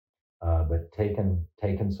Vee. But taking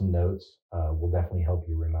some notes will definitely help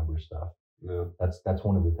you remember stuff. yeah. That's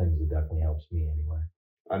one of the things that definitely helps me anyway.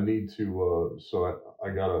 I need to. So I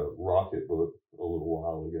got a Rocket book a little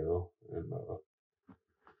while ago, and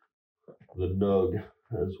the Nug,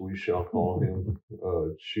 as we shall call him,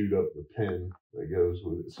 chewed up the pen that goes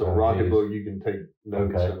with it. So Rocket book, you can take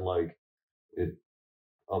notes and like it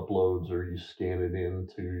uploads, or you scan it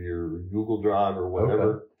into your Google Drive or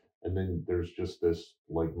whatever, and then there's just this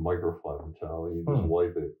like microfiber towel, and you just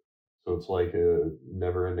wipe it. So it's like a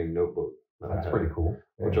never-ending notebook. That's pretty cool.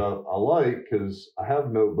 Yeah. Which I like, because I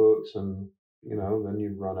have notebooks, and then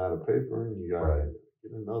you run out of paper and you gotta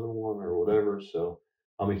get another one or whatever. So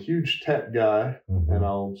I'm a huge tech guy, and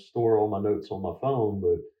I'll store all my notes on my phone,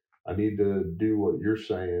 but I need to do what you're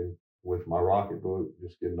saying with my Rocket book.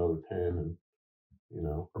 Just get another pen and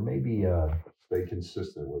or maybe stay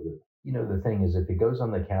consistent with it. The thing is, if it goes on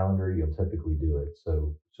the calendar, you'll typically do it.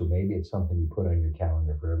 So maybe it's something you put on your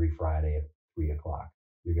calendar for every Friday at 3:00.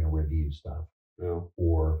 You're going to review stuff,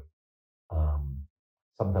 or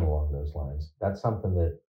something along those lines. That's something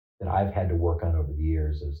that I've had to work on over the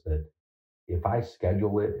years, is that if I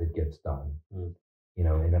schedule it, it gets done. And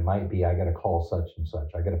it might be, I got to call such and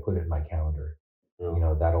such. I got to put it in my calendar.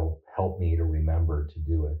 That'll help me to remember to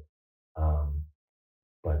do it.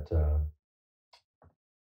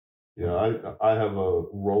 I have a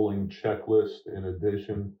rolling checklist in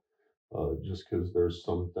addition, just because there's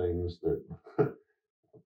some things that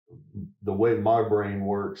the way my brain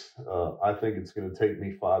works, I think it's going to take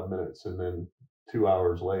me 5 minutes, and then 2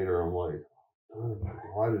 hours later, I'm like,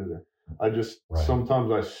 why did I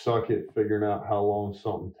sometimes I suck at figuring out how long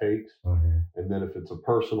something takes. And then if it's a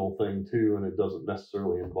personal thing too, and it doesn't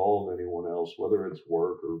necessarily involve anyone else, whether it's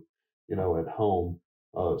work or, at home.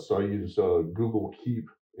 So I use Google Keep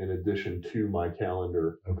in addition to my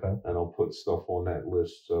calendar, and I'll put stuff on that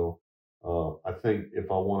list. So I think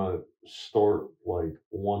if I want to start like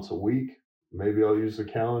once a week, maybe I'll use the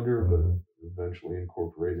calendar, but eventually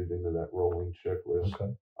incorporate it into that rolling checklist.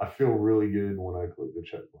 I feel really good when I click the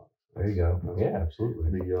check box. There you go. Yeah,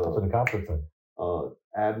 absolutely. That's an accomplishment.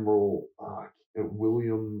 Admiral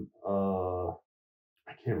William,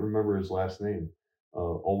 I can't remember his last name.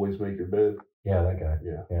 Always Make Your Bed. Yeah, that guy.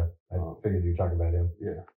 Yeah. I figured you were talking about him.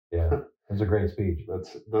 Yeah. It's a great speech.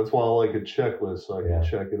 That's why I like a checklist, so I can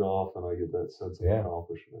check it off, and I get that sense of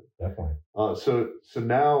accomplishment. Definitely. So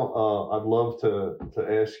now I'd love to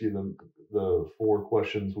ask you the 4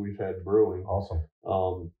 questions we've had brewing.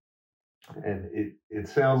 Awesome. And it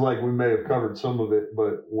sounds like we may have covered some of it,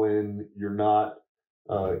 but when you're not,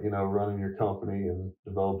 running your company and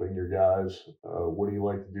developing your guys, what do you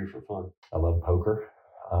like to do for fun? I love poker.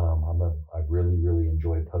 I really, really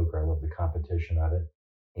enjoy poker. I love the competition of it.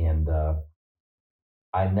 And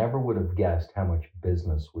I never would have guessed how much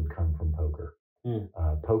business would come from poker.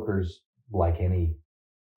 Poker's like any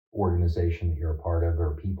organization that you're a part of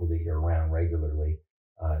or people that you're around regularly.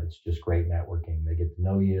 It's just great networking. They get to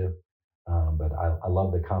know you. But I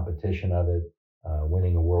love the competition of it.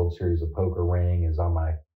 Winning a World Series of Poker ring is on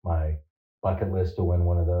my bucket list to win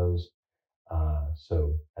one of those.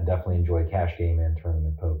 So I definitely enjoy cash game and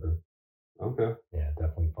tournament poker. Okay. Yeah,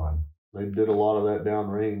 definitely fun. They did a lot of that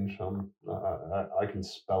downrange. I can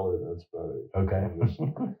spell it. That's about it. Okay.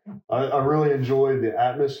 I really enjoyed the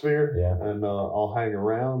atmosphere. Yeah. And I'll hang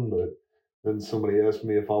around, but then somebody asked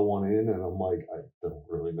me if I want in, and I'm like, I don't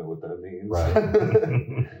really know what that means. Right.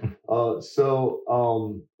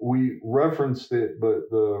 So we referenced it, but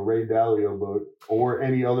the Ray Dalio book, or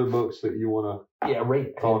any other books that you want Ray,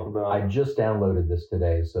 to talk about. I just downloaded this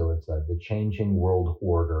today, so it's The Changing World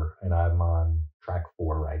Order, and I'm on track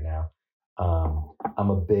 4 right now. I'm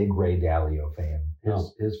a big Ray Dalio fan.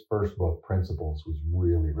 His first book, Principles, was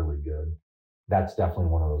really, really good. That's definitely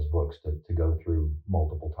one of those books to go through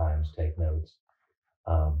multiple times, take notes.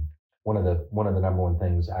 One of the number one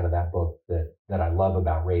things out of that book that I love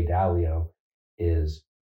about Ray Dalio is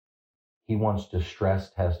he wants to stress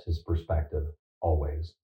test his perspective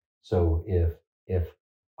always. So if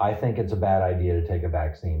I think it's a bad idea to take a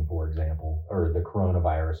vaccine, for example, or the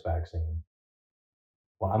coronavirus vaccine,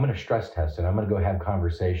 well, I'm going to stress test it. I'm going to go have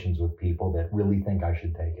conversations with people that really think I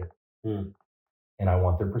should take it. And I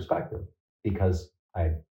want their perspective because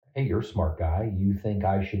hey, you're a smart guy. You think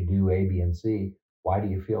I should do A, B, and C. Why do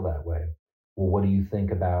you feel that way? Well, what do you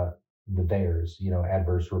think about the VAERS,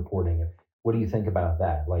 adverse reporting? What do you think about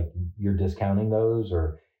that? Like, you're discounting those,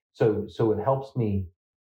 or so it helps me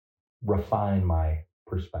refine my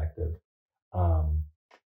perspective.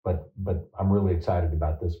 But I'm really excited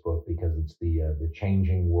about this book because it's the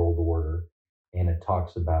Changing World Order, and it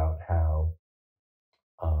talks about how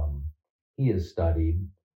he has studied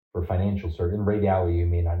for financial certain. Ray Dalio, you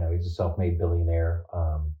mean, I know he's a self-made billionaire,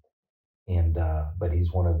 but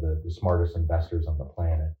he's one of the smartest investors on the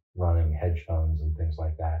planet, running hedge funds and things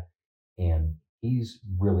like that. And he's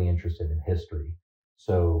really interested in history.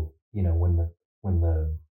 So when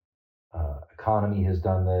the economy has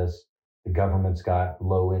done this, the government's got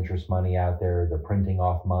low interest money out there, they're printing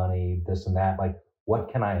off money, this and that. Like,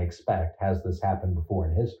 what can I expect? Has this happened before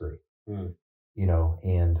in history?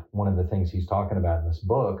 And one of the things he's talking about in this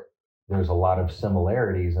book, there's a lot of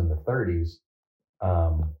similarities in the 30s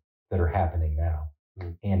that are happening now.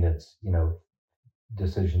 And it's,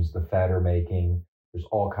 decisions the Fed are making. There's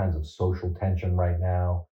all kinds of social tension right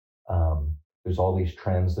now. There's all these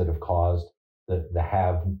trends that have caused the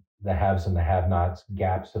haves and the have-nots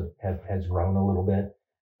gaps has grown a little bit.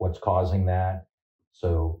 What's causing that?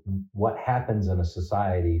 So what happens in a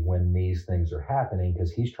society when these things are happening?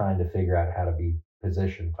 Because he's trying to figure out how to be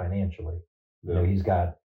positioned financially. Yeah. He's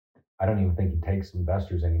got, I don't even think he takes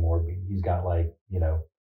investors anymore, but he's got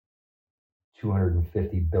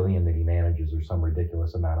 250 billion that he manages, or some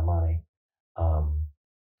ridiculous amount of money.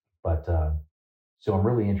 So I'm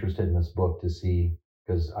really interested in this book to see,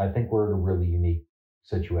 because I think we're in a really unique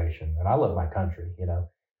situation, and I love my country.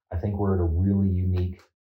 I think we're in a really unique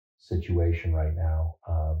situation right now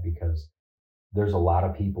because there's a lot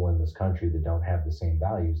of people in this country that don't have the same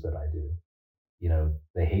values that I do.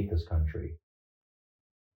 They hate this country,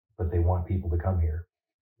 but they want people to come here.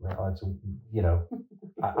 Well,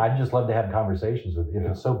 I'd just love to have conversations with you.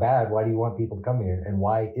 If it's so bad, why do you want people to come here? And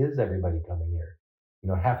why is everybody coming here?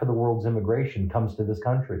 Half of the world's immigration comes to this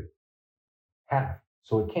country. Half.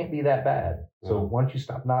 So it can't be that bad. So why don't you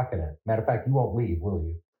stop knocking it? Matter of fact, you won't leave, will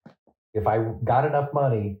you? If I got enough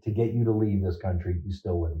money to get you to leave this country, you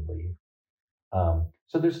still wouldn't leave.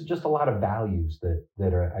 So there's just a lot of values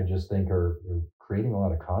that are, I just think are creating a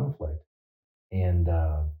lot of conflict. And,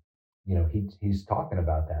 he's talking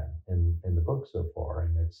about that in the book so far.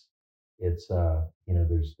 And it's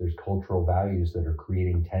there's cultural values that are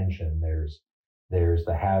creating tension. There's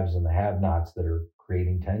the haves and the have-nots that are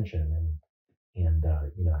creating tension. And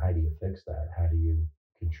how do you fix that? How do you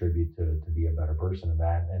contribute to be a better person in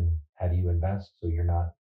that? And how do you invest so you're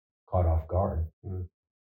not caught off guard?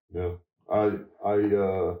 Yeah.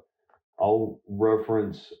 I'll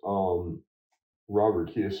reference Robert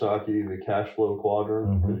Kiyosaki, The Cash Flow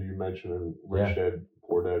Quadrant, because you mentioned Rich Dad,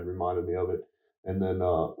 Poor Dad reminded me of it. And then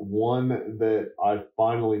one that I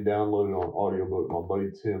finally downloaded on audiobook, my buddy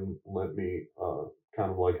Tim lent me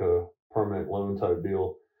kind of like a permanent loan type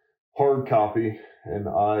deal, hard copy. And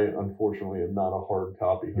I, unfortunately, am not a hard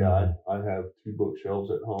copy guy. I have 2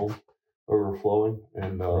 bookshelves at home overflowing.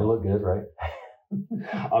 And they look good, right?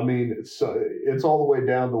 I mean, it's all the way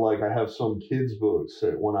down to I have some kids' books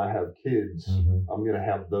that when I have kids, I'm going to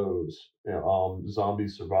have those. Zombie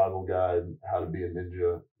Survival Guide, How to Be a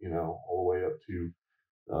Ninja, all the way up to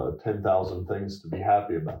 10,000 Things to Be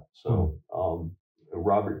Happy About. So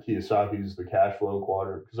Robert Kiyosaki's The Cash Flow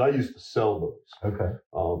Quadrant, because I used to sell those. Okay.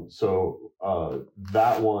 So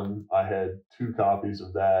that one, I had 2 copies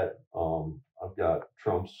of that. I've got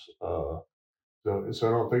Trump's... So I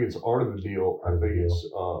don't think it's Art of the Deal. I think it's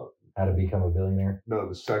How to Become a Billionaire. No,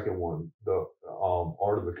 the second one, the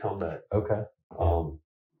Art of the Comeback. Okay.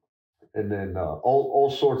 And then all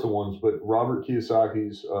sorts of ones, but Robert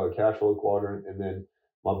Kiyosaki's Cash Flow Quadrant, and then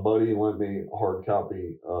my buddy lent me a hard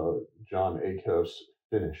copy of John Acuff's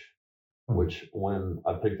Finish, which when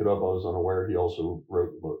I picked it up, I was unaware he also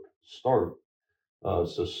wrote the book Start.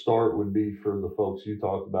 So Start would be for the folks you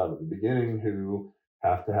talked about at the beginning who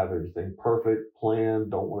have to have everything perfect,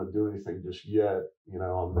 planned, don't want to do anything just yet.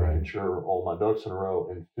 I'm making sure all my ducks in a row.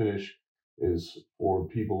 And Finish is for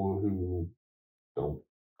people who don't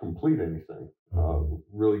complete anything.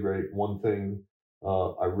 Really great. One thing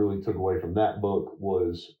I really took away from that book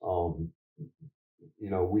was,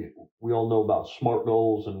 we all know about SMART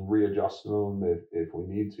goals and readjusting them if we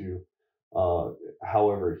need to.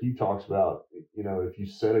 However, he talks about, if you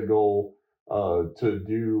set a goal to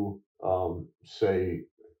do, say,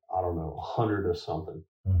 I don't know, 100 or something,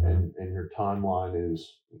 and your timeline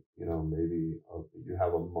is, maybe you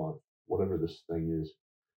have a month, whatever this thing is,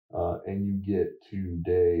 and you get to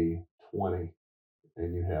day 20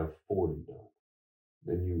 and you have 40 done,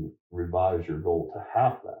 then you revise your goal to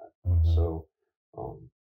half that. So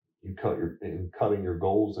you cutting your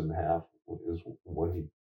goals in half is what he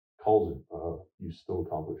calls it. You still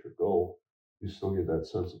accomplish your goal. You still get that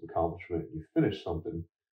sense of accomplishment. You finish something,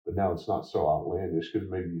 but now it's not so outlandish because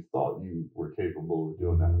maybe you thought you were capable of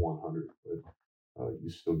doing that 100, but you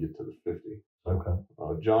still get to the 50. Okay.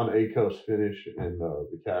 John Acuff's Finish and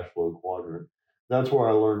the Cash Flow Quadrant. That's where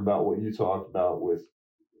I learned about what you talked about with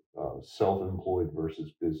self-employed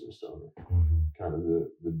versus business owner. Kind of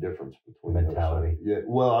the difference between mentality. Yeah.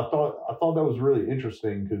 Well, I thought that was really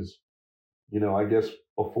interesting because, I guess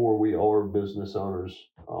before we are business owners,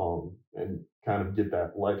 and kind of get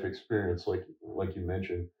that life experience, like you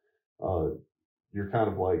mentioned, you're kind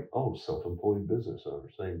of like, oh, self-employed business owner,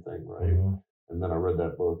 same thing, right? And then I read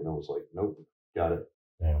that book and I was like, nope, got it.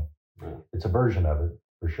 Yeah. It's a version of it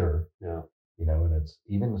for sure. Yeah. And it's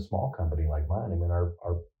even a small company like mine. I mean, our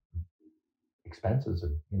expenses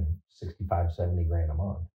are, 65, 70 grand a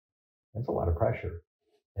month. That's a lot of pressure.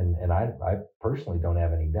 And I personally don't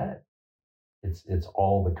have any debt. It's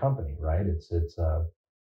all the company, right?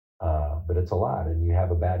 But it's a lot, and you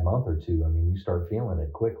have a bad month or two. I mean, you start feeling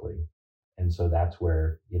it quickly. And so that's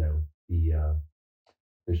where,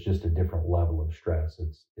 there's just a different level of stress.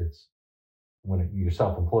 It's when you're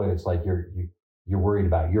self-employed, it's like you're worried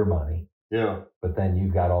about your money. Yeah. But then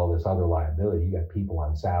you've got all this other liability. You got people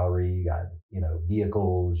on salary, you got,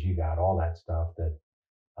 vehicles, you got all that stuff that,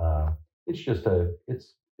 it's just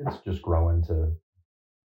growing to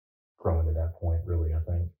that point, really, I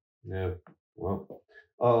think. Yeah. Well,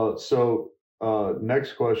 so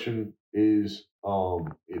next question is,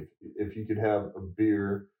 if you could have a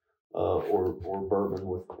beer, or bourbon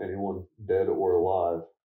with anyone dead or alive,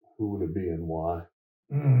 who would it be and why?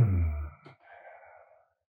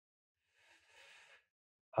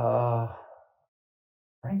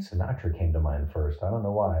 Frank Sinatra came to mind first. I don't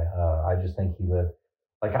know why. I just think he lived,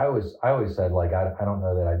 like I always said, like, I don't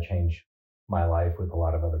know that I'd change my life with a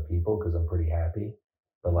lot of other people because I'm pretty happy.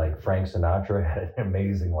 But like Frank Sinatra had an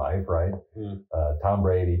amazing life, right? Tom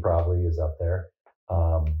Brady probably is up there.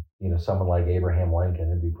 Someone like Abraham Lincoln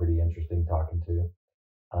would be pretty interesting talking to.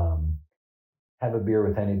 Have a beer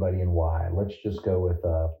with anybody and why? Let's just go with,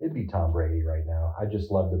 it'd be Tom Brady right now. I just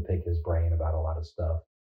love to pick his brain about a lot of stuff.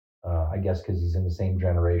 I guess because he's in the same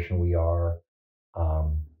generation we are.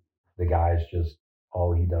 The guy's just,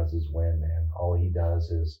 all he does is win, man. All he does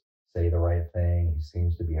is say the right thing. He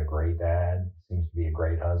seems to be a great dad. Seems to be a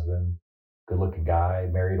great husband. Good-looking guy.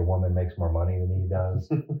 Married a woman, makes more money than he does.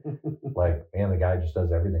 Like, man, the guy just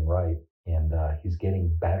does everything right. And he's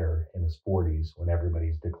getting better in his 40s when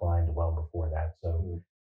everybody's declined well before that. So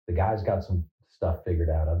the guy's got some stuff figured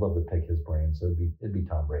out. I'd love to pick his brain. So it'd be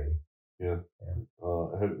Tom Brady. Yeah.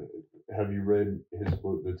 Have you read his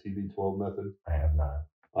book, The TB12 Method? I have not.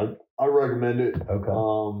 I recommend it. Okay.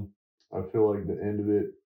 I feel like the end of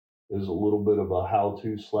it is a little bit of a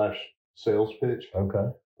how-to / sales pitch. Okay.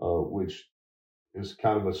 Which is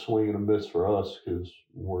kind of a swing and a miss for us because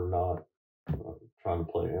we're not trying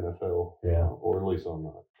to play NFL. Yeah. Or at least I'm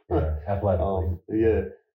not. Yeah. Athletically. Yeah.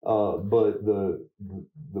 But the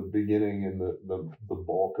beginning and the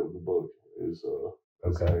bulk of the book is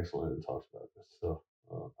excellent and talks about this stuff.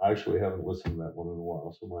 I actually haven't listened to that one in a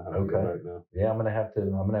while, so I might have to go back now. Yeah, I'm gonna have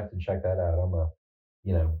to check that out. I'm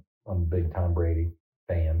a big Tom Brady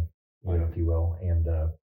fan, if you will. And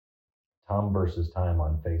Tom versus Time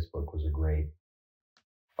on Facebook was a great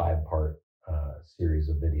 5-part series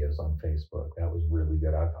of videos on Facebook. That was really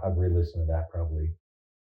good. I've re-listened to that probably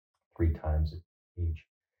 3 times each.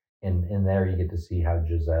 And in there you get to see how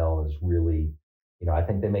Giselle is really, I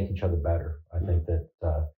think they make each other better. I think that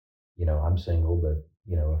I'm single, but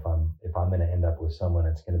if I'm going to end up with someone,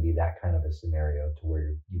 it's going to be that kind of a scenario to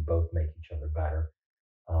where you both make each other better.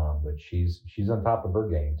 But she's on top of her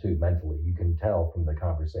game too, mentally. You can tell from the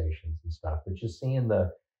conversations and stuff. But just seeing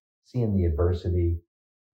the adversity,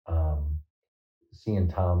 seeing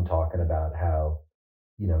Tom talking about how,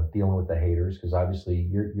 dealing with the haters, because obviously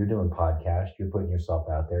you're doing podcast, you're putting yourself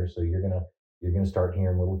out there, so you're gonna start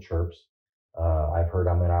hearing little chirps. I've heard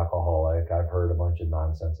I'm an alcoholic. I've heard a bunch of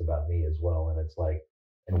nonsense about me as well, and it's like,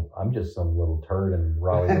 and I'm just some little turd in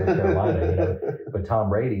Raleigh, North Carolina, But Tom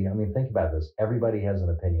Brady, I mean, think about this. Everybody has an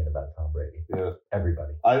opinion about Tom Brady. Yeah.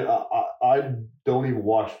 Everybody. I don't even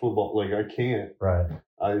watch football. Like, I can't. Right.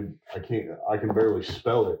 I can't. I can barely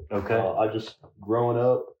spell it. Okay. I just growing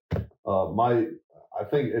up. I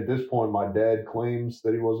think at this point my dad claims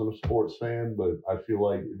that he wasn't a sports fan, but I feel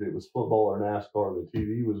like if it was football or NASCAR, the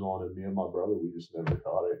TV was on, and me and my brother, we just never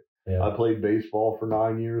caught it. Yeah. I played baseball for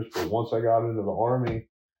 9 years, but once I got into the Army,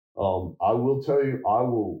 I will tell you, I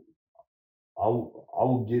will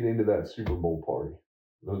get into that Super Bowl party.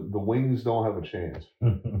 The Wings don't have a chance,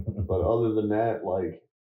 but other than that, like,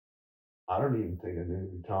 I don't even think I knew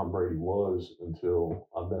who Tom Brady was until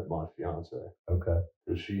I met my fiance. Okay.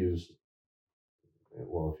 Because she is,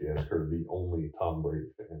 well, if you ask her, the only Tom Brady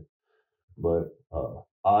fan. But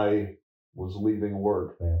I was leaving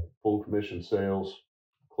work, full commission sales,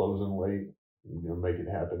 closing late, make it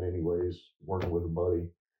happen anyways, working with a buddy.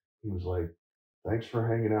 He was like, thanks for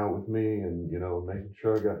hanging out with me and, making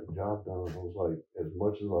sure I got the job done. I was like, as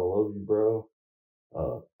much as I love you, bro,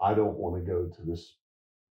 I don't want to go to this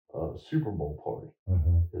Super Bowl party.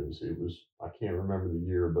 Because it was, I can't remember the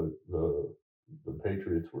year, but the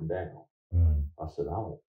Patriots were down. I said, I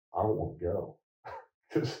don't want to go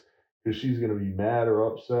because she's going to be mad or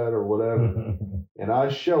upset or whatever. And I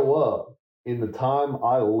show up in the time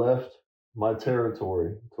I left my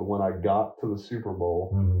territory to when I got to the Super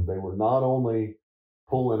Bowl. They were not only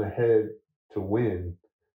pulling ahead to win,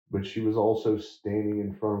 but she was also standing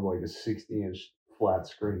in front of like a 60-inch flat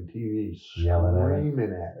screen TV,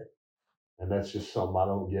 screaming at it. And that's just something I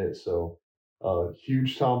don't get. So,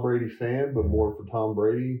 huge Tom Brady fan, but more for Tom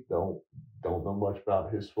Brady. Don't know much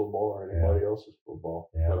about his football or anybody else's football.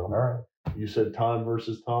 Yeah. All right. You said Time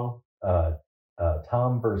versus Tom?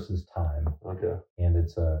 Tom versus Time. Okay. And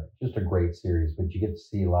it's just a great series, but you get to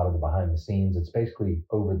see a lot of the behind the scenes. It's basically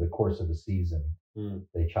over the course of a season.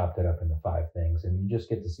 They chopped it up into 5 things, and you just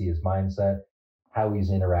get to see his mindset, how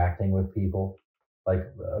he's interacting with people. Like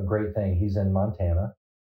a great thing, he's in Montana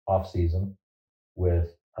off season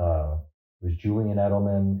with it was Julian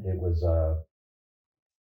Edelman, it was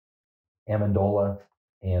Amendola,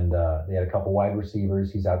 and they had a couple wide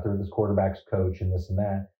receivers. He's out there with his quarterback's coach and this and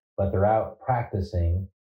that, but they're out practicing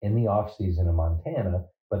in the off season in Montana.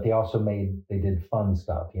 But they also did fun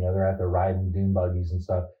stuff. They're out there riding dune buggies and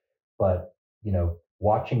stuff. But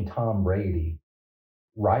watching Tom Brady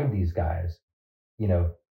ride these guys,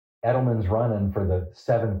 Edelman's running for the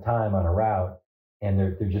 7th time on a route, and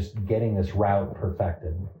they're just getting this route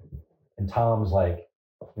perfected. And Tom's like,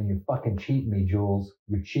 when you're fucking cheating me, Jules,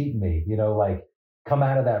 you're cheating me. Like, come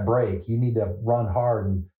out of that break. You need to run hard.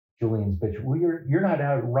 And Julian's bitch, well, you're not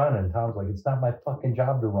out running. Tom's like, it's not my fucking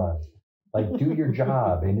job to run. Like, do your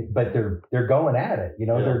job. But they're going at it.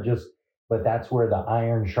 They're just. But that's where the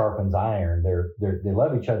iron sharpens iron. They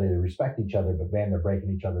love each other, they respect each other, but man, they're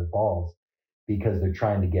breaking each other's balls because they're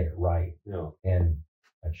trying to get it right. Yeah. And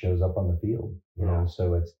that shows up on the field.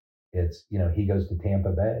 So it's he goes to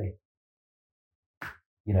Tampa Bay.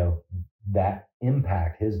 That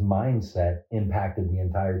impact, his mindset impacted the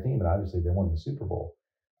entire team, and obviously they won the Super Bowl.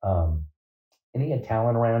 And he had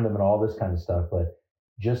talent around him and all this kind of stuff, but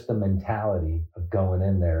just the mentality of going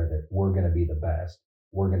in there that we're going to be the best.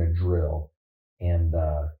 We're going to drill. And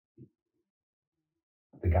the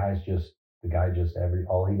guy just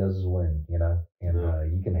all he does is win, and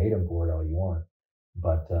you can hate him for it all you want,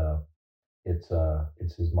 but it's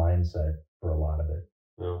his mindset for a lot of it.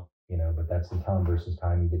 Yeah. But that's the Tom versus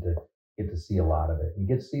Time. You get to see a lot of it. You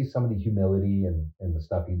get to see some of the humility and the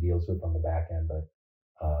stuff he deals with on the back end, but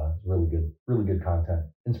it's really good content.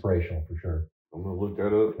 Inspirational for sure. I'm going to look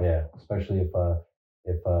that up. Yeah. Especially if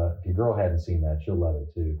your girl hadn't seen that, she'll love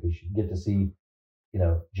it too, because you get to see,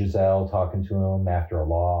 Giselle talking to him after a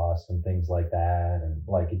loss and things like that, and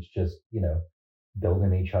like it's just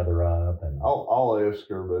building each other up. And I'll ask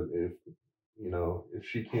her, but if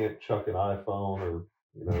she can't chuck an iPhone or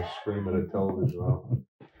scream at a television,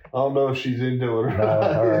 I don't know if she's into it or not.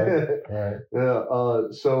 All right. Yeah.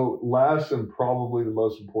 So last and probably the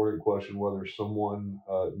most important question: whether someone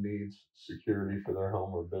needs security for their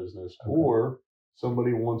home or business, or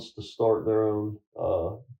somebody wants to start their own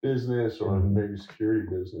business or maybe security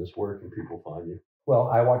business, where can people find you? Well,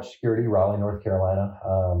 I Watch Security, Raleigh, North Carolina.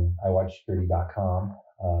 iWatchSecurity.com.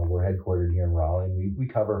 We're headquartered here in Raleigh. And we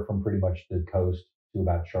cover from pretty much the coast to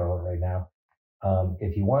about Charlotte right now.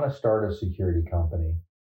 If you want to start a security company,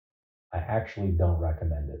 I actually don't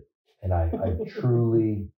recommend it. And I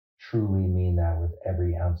truly, truly mean that with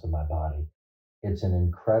every ounce of my body. It's an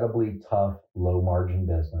incredibly tough, low margin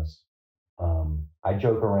business. I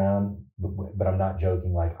joke around, but I'm not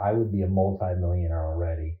joking. Like, I would be a multi-millionaire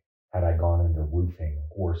already had I gone into roofing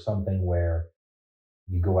or something where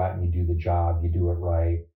you go out and you do the job, you do it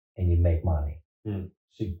right, and you make money.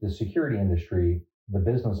 So the security industry, the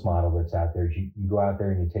business model that's out there is you go out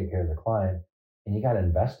there and you take care of the client, and you got to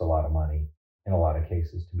invest a lot of money in a lot of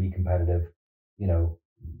cases to be competitive. You know,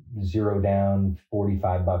 zero down,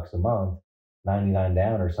 $45 a month, 99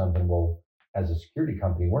 down or something. Well, as a security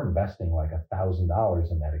company, we're investing like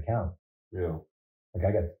 $1,000 in that account. Yeah. Like,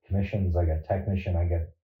 I got commissions, I got technician, I got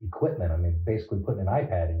equipment. I mean, basically putting an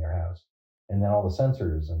iPad in your house, and then all the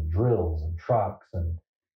sensors and drills and trucks, and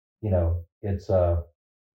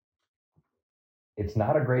it's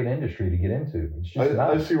not a great industry to get into. It's just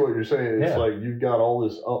I see what you're saying. It's Yeah. like you've got all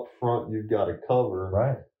this up front you've got to cover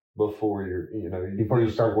right before Before you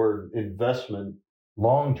use start- the word investment.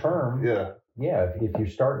 long term. Yeah. If you're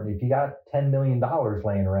starting, if you got $10 million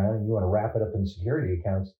laying around and you want to wrap it up in security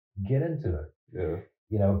accounts, get into it.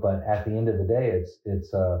 Yeah. But at the end of the day,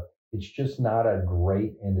 it's just not a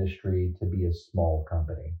great industry to be a small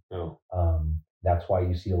company. No. That's why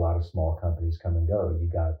you see a lot of small companies come and go. You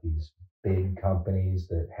got these big companies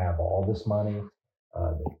that have all this money,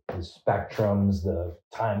 the Spectrums, the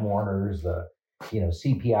Time Warners, the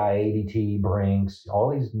CPI, ADT, Brinks, all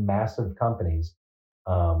these massive companies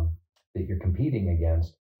that you're competing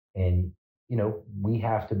against. And we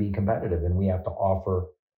have to be competitive, and we have to offer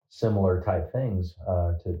similar type things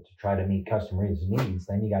to try to meet customers' needs.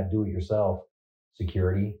 Then you got do-it-yourself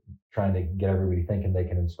security, trying to get everybody thinking they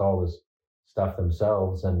can install this stuff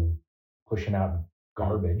themselves and pushing out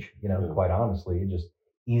garbage. Quite honestly, just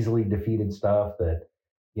easily defeated stuff that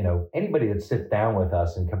anybody that sits down with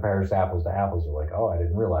us and compares apples to apples are like, oh, I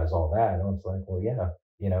didn't realize all that. And it's like, well, yeah,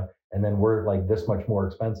 and then we're like this much more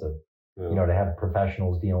expensive, to have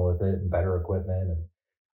professionals dealing with it and better equipment.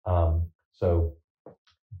 And so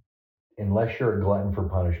unless you're a glutton for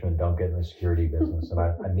punishment, don't get in the security business. And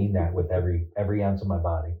I mean that with every ounce of my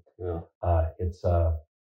body. Yeah. It's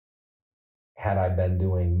had I been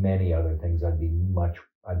doing many other things, I'd be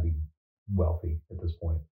wealthy at this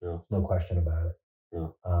point. Yeah. No question about it. Yeah.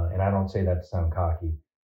 And I don't say that to sound cocky,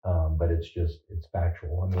 but it's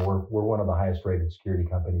factual. I mean, we're one of the highest rated security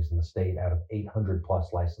companies in the state out of 800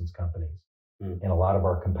 plus licensed companies. And a lot of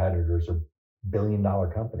our competitors are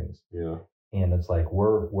billion-dollar companies. Yeah. And it's like,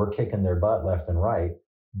 we're kicking their butt left and right,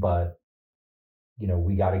 but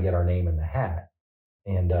we got to get our name in the hat.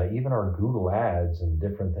 And even our Google ads and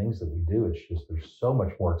different things that we do, it's just, they're so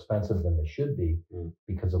much more expensive than they should be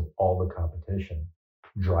because of all the competition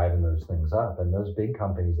driving those things up. And those big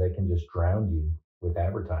companies, they can just drown you with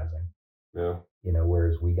advertising. Yeah.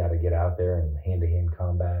 Whereas we got to get out there and hand-to-hand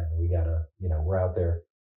combat, and we got to, we're out there.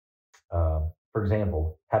 For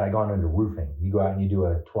example, had I gone into roofing, you go out and you do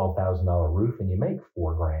a $12,000 roof and you make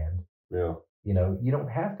 $4,000. Yeah. You don't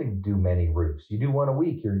have to do many roofs. You do one a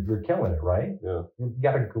week, you're killing it, right? Yeah. You've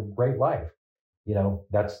got a great life.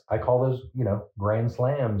 I call those, grand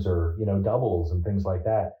slams or, doubles and things like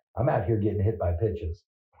that. I'm out here getting hit by pitches.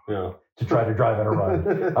 Yeah. To try to drive in a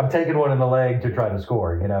run. I'm taking one in the leg to try to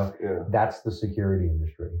score, Yeah. That's the security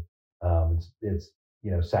industry. It's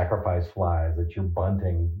sacrifice flies that you're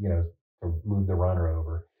bunting, to move the runner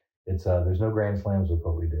over. It's there's no grand slams with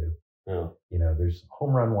what we do. Yeah. There's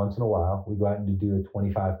home run once in a while. We go out and do a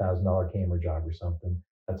 $25,000 camera job or something.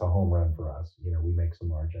 That's a home run for us. We make some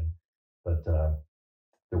margin. But the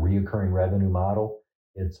reoccurring revenue model,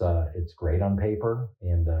 it's great on paper,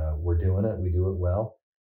 and we're doing it. We do it well,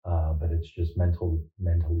 but it's just mentally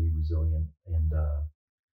resilient, and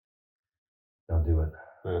don't do it.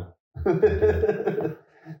 Yeah.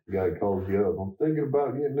 The guy calls you up. I'm thinking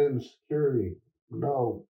about getting into security.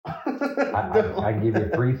 No. I give you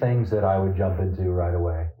 3 things that I would jump into right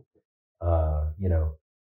away.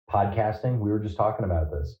 Podcasting. We were just talking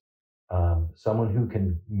about this. Someone who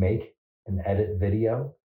can make and edit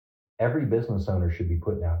video. Every business owner should be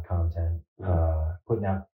putting out content,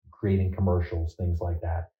 creating commercials, things like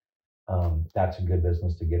that. That's a good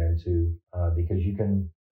business to get into because you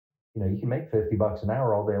can make $50 an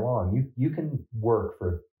hour all day long. You can work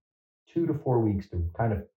for 2 to 4 weeks to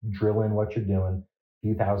kind of drill in what you're doing, a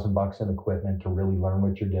few $1,000 in equipment to really learn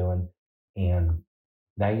what you're doing. And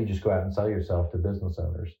now you just go out and sell yourself to business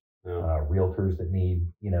owners, realtors that need,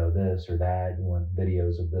 this or that. You want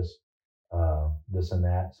videos of this this and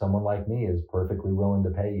that. Someone like me is perfectly willing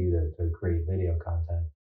to pay you to create video content.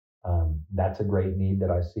 That's a great need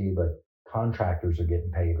that I see, but contractors are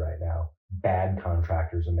getting paid right now. Bad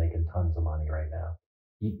contractors are making tons of money right now.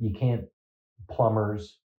 You can't,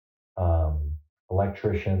 plumbers,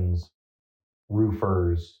 electricians,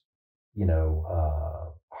 roofers,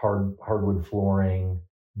 hardwood flooring,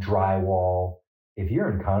 drywall. If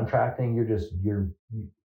you're in contracting,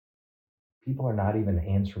 people are not even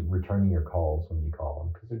returning your calls when you call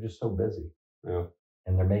them because they're just so busy. Yeah.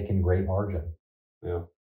 And they're making great margin. Yeah.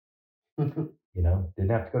 Didn't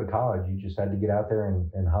have to go to college. You just had to get out there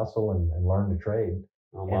and hustle and learn the trade,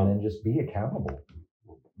 and then just be accountable.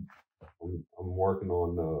 I'm working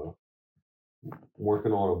on a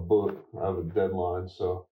book. I have a deadline,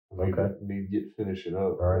 so I need to get finishing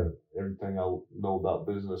up. All right. Everything I know about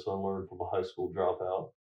business I learned from a high school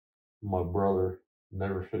dropout. My brother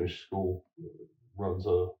never finished school, runs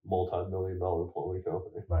a multi-million-dollar plumbing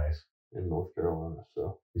company. Nice. In North Carolina.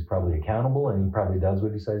 So he's probably accountable, and he probably does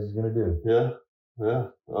what he says he's going to do. Yeah.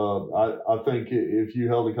 I think if you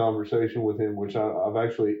held a conversation with him, which I've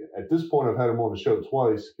actually, at this point, I've had him on the show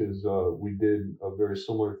twice because we did a very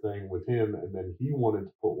similar thing with him, and then he wanted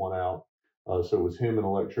to put one out. So it was him, an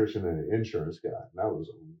electrician, and an insurance guy. And that was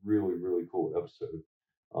a really, really cool episode.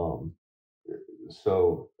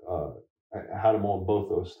 I had him on both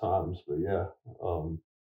those times, but yeah,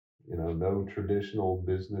 no traditional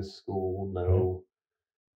business school,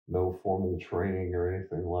 no formal training or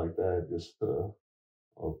anything like that. Just a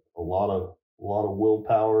lot of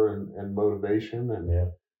willpower and motivation,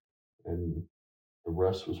 and the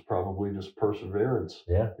rest was probably just perseverance.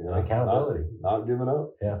 Yeah, accountability, not giving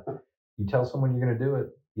up. Yeah, you tell someone you're going to do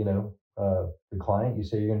it. The client, you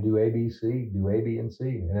say you're going to do A, B, C, do A, B, and C,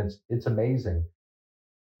 and it's amazing.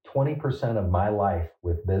 20% of my life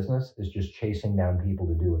with business is just chasing down people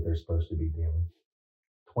to do what they're supposed to be doing.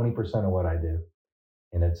 20% of what I do.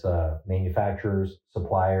 And it's manufacturers,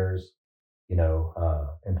 suppliers,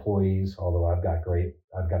 employees, although I've got a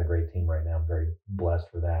great team right now. I'm very blessed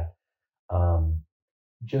for that.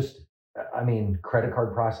 Credit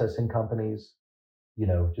card processing companies,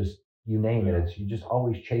 just you name it. You're just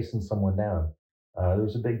always chasing someone down. There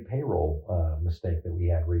was a big payroll mistake that we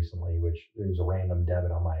had recently, which there was a random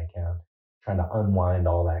debit on my account, trying to unwind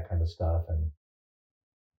all that kind of stuff. And,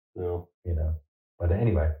 but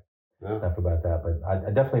anyway, enough about that. But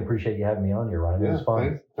I definitely appreciate you having me on here, Ryan. It was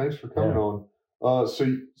fun. Thanks for coming on. So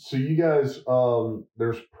you guys, this will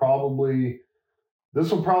probably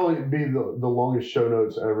be the longest show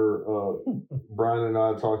notes ever. Brian and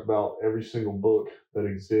I talked about every single book that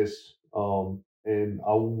exists. And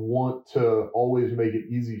I want to always make it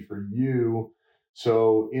easy for you.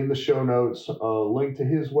 So in the show notes, link to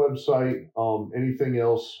his website, anything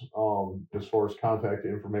else as far as contact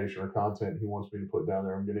information or content he wants me to put down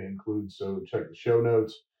there, I'm going to include. So check the show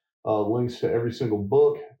notes, links to every single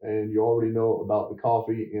book, and you already know about the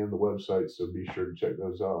coffee and the website. So be sure to check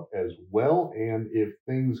those out as well. And if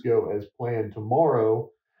things go as planned tomorrow,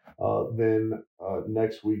 then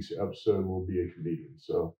next week's episode will be a comedian.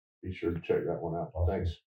 So be sure to check that one out. Awesome.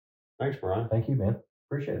 Thanks, Brian. Thank you, man.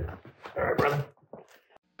 Appreciate it. All right, brother.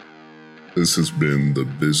 This has been the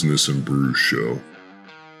Business and Brews Show,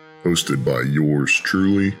 hosted by yours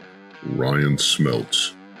truly, Ryan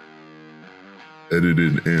Smeltz.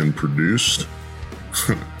 Edited and produced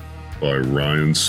by Ryan